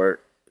this more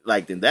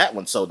like than that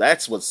one. So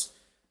that's what's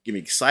getting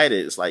me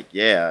excited. It's like,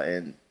 yeah,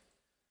 and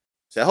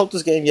so I hope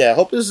this game. Yeah, I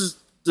hope this is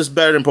just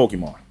better than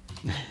Pokemon.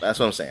 That's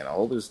what I'm saying. I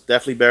hope it's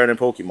definitely better than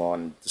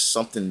Pokemon. Just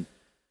something.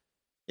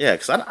 Yeah,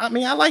 because I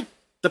mean I like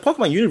the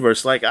Pokemon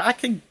universe. Like I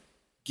can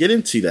get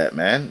into that,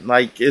 man.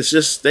 Like it's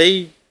just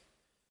they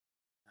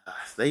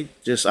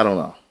just I don't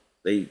know.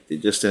 They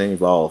just didn't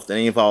evolve.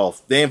 They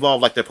evolved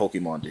like their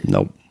Pokemon did.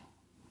 Nope,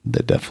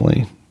 they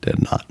definitely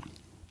did not.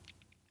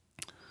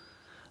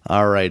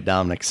 All right,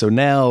 Dominic. So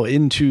now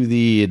into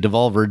the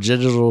Devolver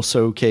Digital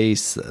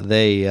Showcase.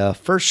 They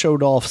first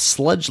showed off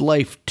Sludge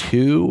Life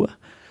 2.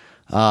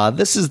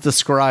 This is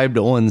described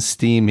on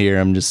Steam here.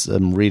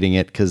 I'm reading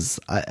it because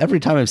every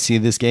time I've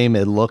seen this game,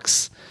 it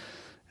looks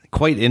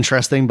quite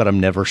interesting, but I'm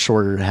never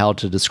sure how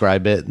to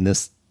describe it. And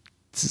this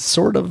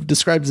sort of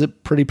describes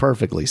it pretty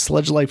perfectly.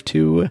 Sludge Life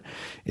 2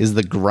 is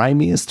the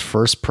grimiest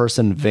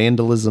first-person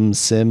vandalism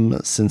sim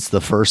since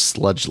the first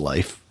Sludge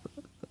Life.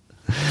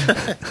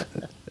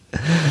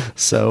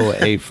 So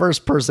a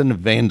first-person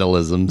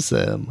vandalism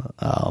sim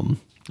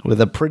with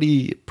a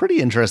pretty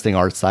interesting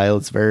art style.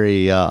 It's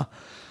very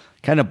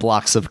kind of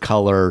blocks of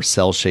color,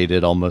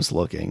 cel-shaded, almost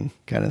looking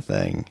kind of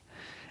thing.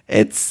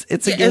 It's a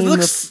game. It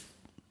looks.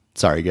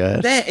 Sorry, go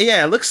ahead.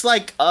 It looks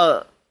like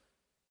a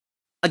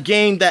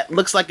game that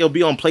looks like it'll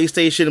be on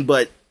PlayStation,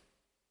 but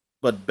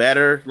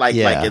better.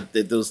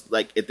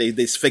 If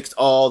they fixed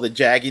all the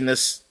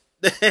jagginess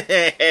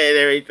and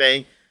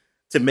everything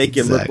to make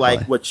it look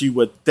like what you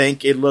would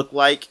think it looked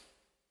like.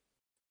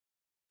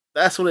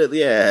 That's what it.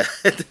 Yeah,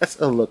 that's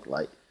what it looked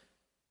like.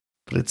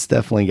 But it's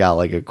definitely got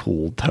like a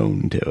cool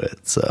tone to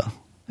it. So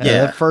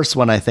yeah, that first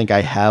one I think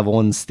I have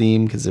on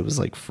Steam because it was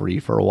like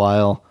free for a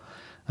while.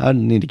 I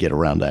need to get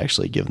around to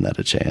actually giving that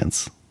a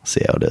chance.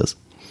 See how it is.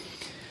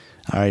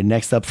 All right,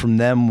 next up from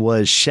them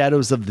was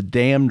Shadows of the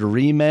Damned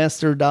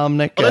Remaster,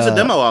 Dominic. Oh, there's a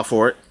demo out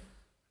for it.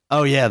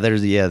 Oh yeah,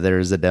 there's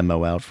a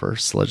demo out for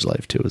Sludge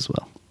Life 2 as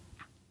well.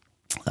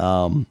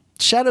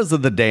 Shadows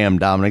of the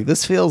Damned, Dominic.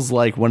 This feels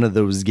like one of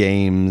those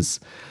games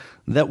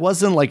that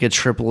wasn't like a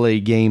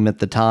AAA game at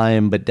the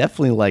time, but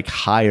definitely like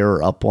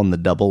higher up on the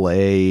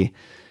AA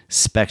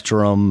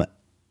spectrum,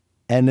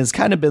 and has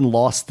kind of been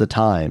lost to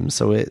time.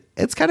 So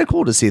it's kind of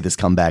cool to see this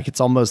come back.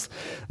 It's almost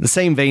the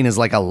same vein as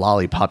like a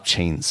Lollipop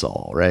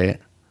Chainsaw, right?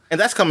 And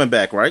that's coming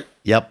back, right?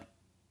 Yep.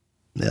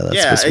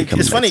 Yeah,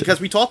 it's funny because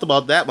we talked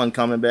about that one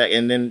coming back,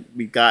 and then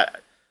we're going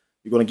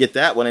to get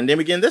that one, and then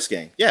we get in this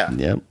game. Yeah.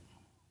 Yep.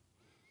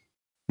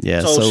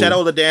 Yeah. So Shadow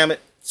of the Damned.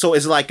 So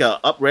is it like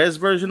a up-res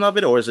version of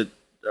it, or is it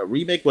a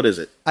remake? What is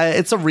it?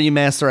 It's a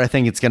remaster. I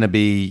think it's going to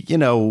be,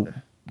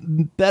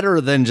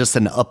 better than just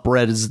an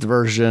up-resed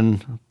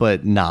version,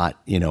 but not,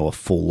 a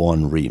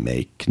full-on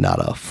remake, not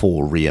a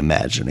full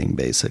reimagining,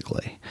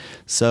 basically.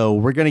 So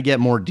we're going to get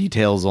more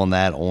details on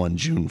that on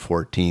June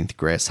 14th.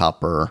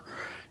 Grasshopper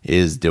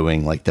is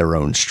doing like their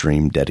own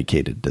stream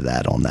dedicated to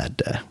that on that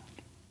day.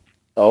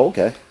 Oh,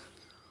 okay.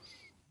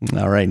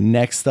 All right,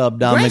 next up,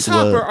 Dominic.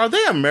 Grasshopper, are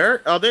they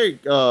Are they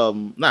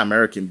not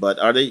American, but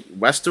are they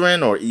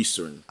Western or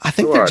Eastern? I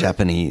think they're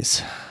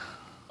Japanese.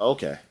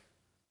 Okay.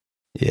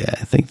 Yeah,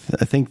 I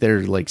think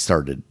they're like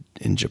started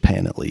in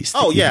Japan at least.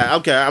 Oh yeah,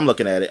 okay, I'm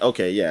looking at it.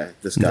 Okay, yeah,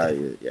 this guy,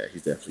 yeah,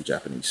 he's definitely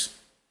Japanese.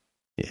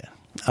 Yeah.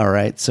 All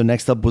right, so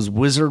next up was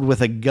Wizard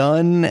with a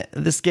Gun.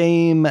 This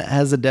game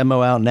has a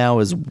demo out now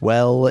as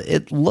well.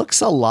 It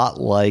looks a lot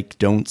like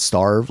Don't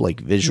Starve, like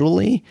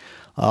visually.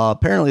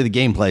 Apparently the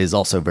gameplay is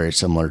also very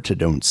similar to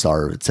Don't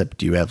Starve,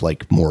 except you have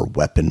like more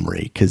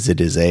weaponry because it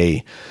is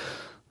a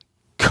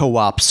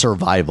co-op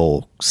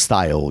survival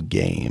style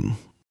game.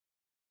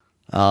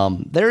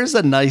 There is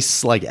a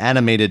nice like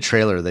animated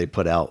trailer they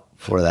put out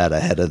for that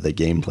ahead of the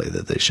gameplay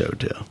that they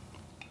showed too.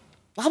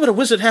 Why would a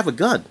wizard have a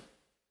gun?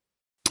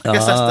 I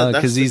guess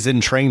because he's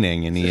in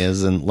training and he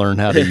hasn't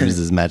learned how to use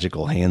his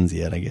magical hands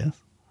yet, I guess.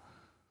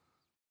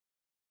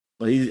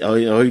 Well,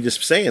 he's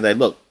just saying that,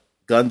 look,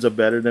 guns are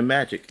better than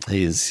magic.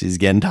 He's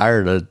getting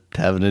tired of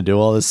having to do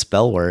all this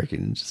spell work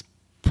and just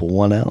pull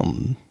one out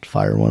and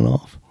fire one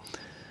off.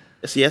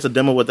 Yes, he has a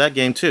demo with that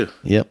game too.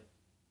 Yep.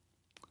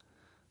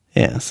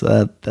 Yeah,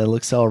 so that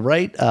looks all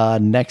right.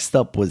 Next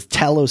up was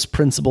Talos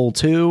Principle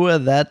 2.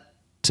 That,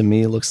 to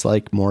me, looks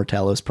like more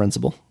Talos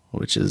Principle,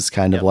 which is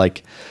kind of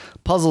like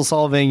puzzle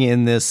solving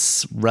in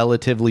this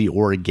relatively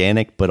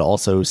organic but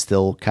also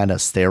still kind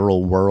of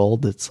sterile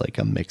world. It's like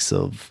a mix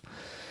of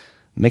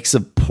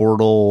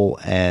Portal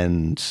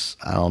and,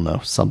 I don't know,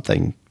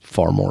 something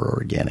far more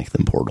organic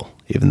than Portal,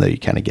 even though you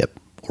kind of get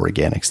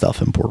organic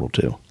stuff in Portal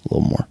 2 a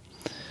little more.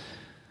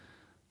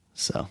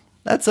 So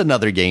that's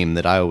another game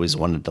that I always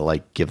wanted to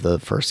like give the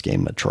first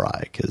game a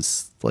try,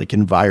 because like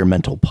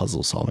environmental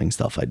puzzle solving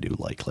stuff I do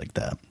like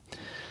that.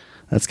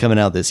 That's coming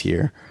out this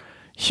year.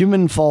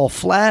 Human Fall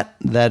Flat,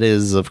 that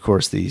is of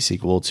course the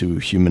sequel to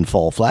Human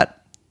Fall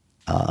Flat.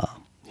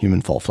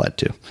 Human Fall Flat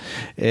 2.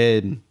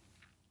 And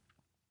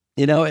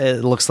you know,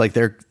 it looks like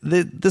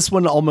this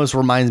one almost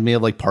reminds me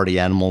of like Party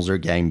Animals or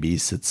Gang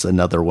Beasts. It's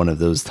another one of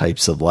those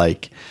types of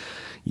like,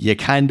 you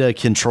kind of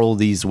control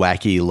these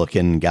wacky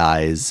looking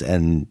guys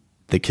and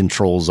the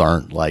controls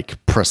aren't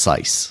like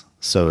precise.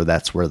 So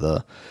that's where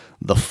the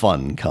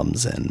fun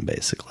comes in,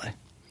 basically.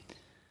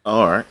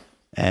 All right.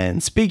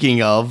 And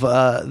speaking of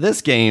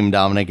this game,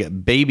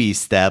 Dominic, Baby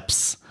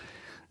Steps,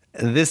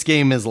 this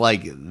game is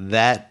like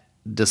that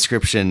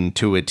description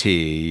to a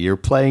T. You're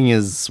playing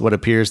as what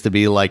appears to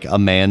be like a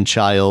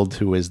man-child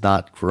who is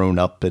not grown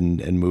up and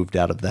moved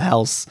out of the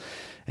house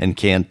and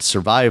can't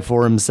survive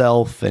for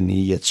himself, and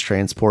he gets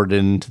transported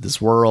into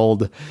this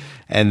world,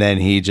 and then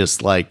he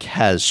just like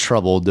has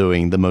trouble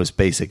doing the most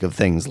basic of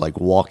things like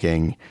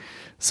walking.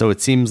 So it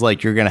seems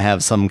like you're going to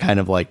have some kind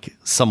of like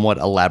somewhat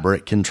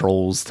elaborate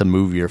controls to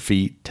move your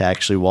feet to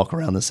actually walk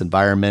around this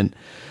environment.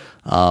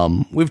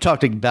 We've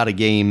talked about a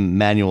game,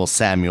 Manual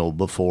Samuel,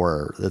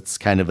 before. That's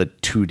kind of a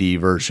 2D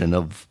version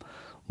of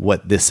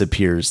what this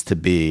appears to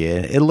be.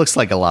 It looks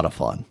like a lot of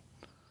fun.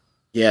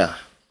 Yeah,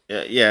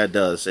 it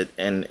does. It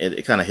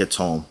kind of hits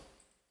home.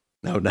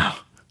 No.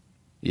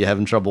 You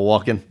having trouble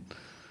walking?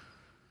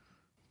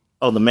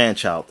 Oh, the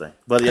man-child thing.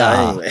 But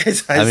yeah, anyway.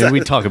 I mean, we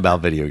talk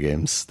about video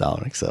games,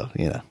 Dominic, so,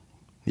 you know.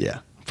 Yeah,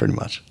 pretty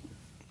much.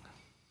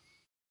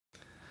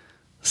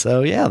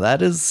 So yeah,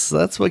 that's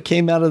what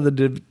came out of the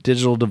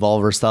Digital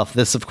Devolver stuff.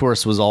 This, of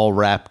course, was all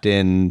wrapped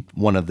in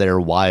one of their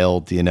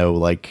wild, you know,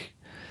 like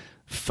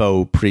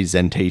faux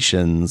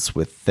presentations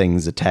with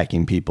things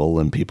attacking people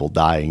and people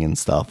dying and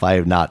stuff. I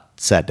have not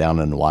sat down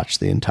and watched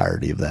the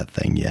entirety of that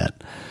thing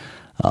yet,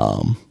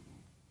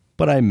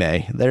 but I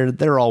may.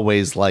 They're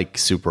always like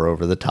super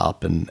over the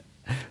top, and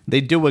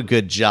they do a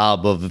good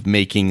job of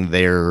making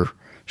their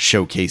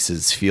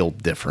showcases feel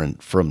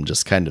different from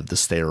just kind of the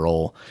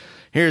sterile,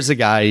 here's a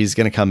guy, he's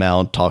going to come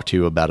out, talk to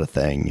you about a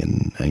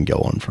thing, and go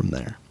on from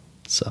there.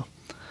 So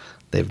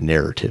they have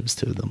narratives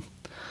to them.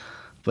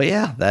 But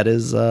yeah, that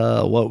is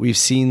what we've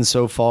seen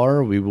so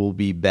far. We will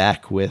be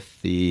back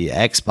with the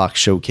Xbox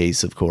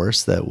showcase, of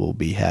course, that will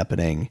be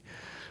happening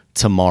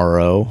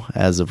tomorrow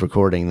as of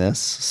recording this.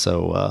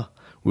 So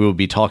we will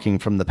be talking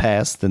from the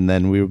past, and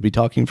then we will be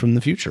talking from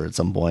the future at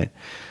some point.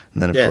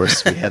 And then, of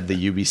course, we have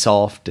the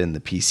Ubisoft and the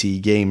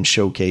PC game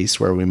showcase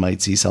where we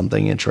might see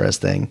something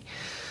interesting.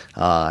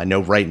 I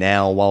know right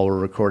now, while we're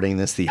recording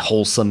this, the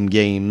Wholesome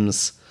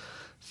Games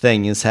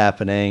thing is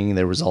happening.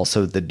 There was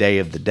also the Day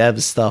of the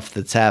Dev stuff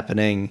that's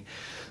happening.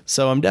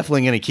 So I'm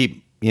definitely going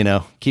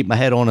to keep my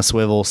head on a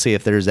swivel, see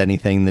if there's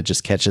anything that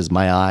just catches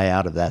my eye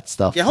out of that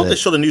stuff. Yeah, I hope they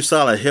show the new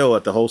Silent Hill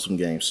at the Wholesome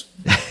Games.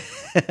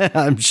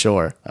 I'm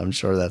sure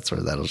that's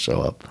where that'll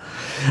show up.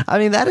 I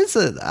mean,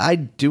 I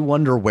do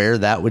wonder where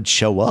that would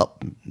show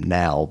up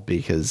now,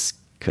 because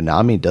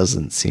Konami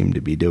doesn't seem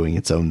to be doing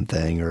its own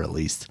thing, or at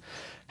least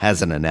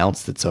hasn't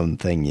announced its own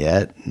thing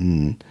yet.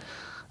 And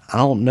I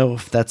don't know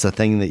if that's a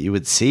thing that you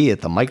would see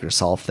at the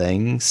Microsoft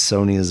thing.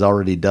 Sony has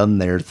already done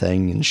their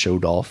thing and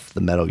showed off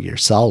the Metal Gear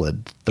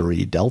Solid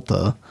 3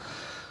 Delta.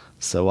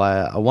 So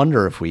I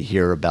wonder if we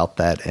hear about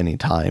that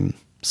anytime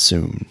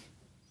soon.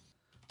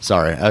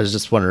 Sorry, I was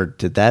just wondering,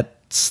 did that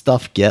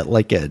stuff get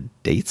like a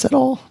dates at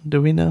all?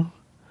 Do we know?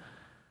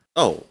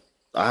 Oh,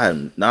 I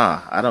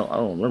don't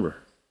remember.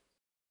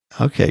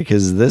 Okay,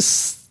 because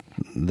this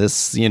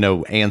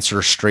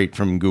answer straight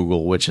from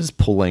Google, which is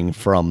pulling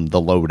from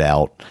the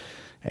loadout,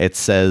 it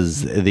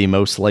says the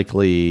most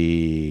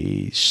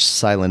likely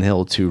Silent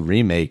Hill 2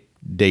 remake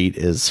date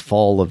is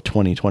fall of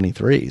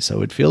 2023.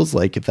 So it feels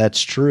like, if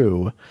that's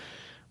true,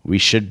 we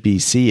should be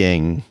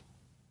seeing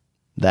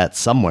that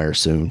somewhere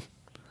soon.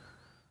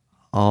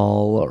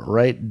 All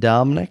right,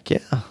 Dominic.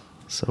 Yeah.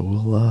 So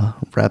we'll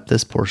wrap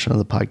this portion of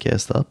the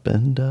podcast up,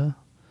 and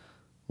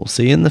we'll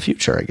see you in the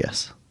future, I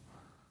guess.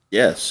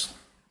 Yes.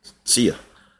 See ya.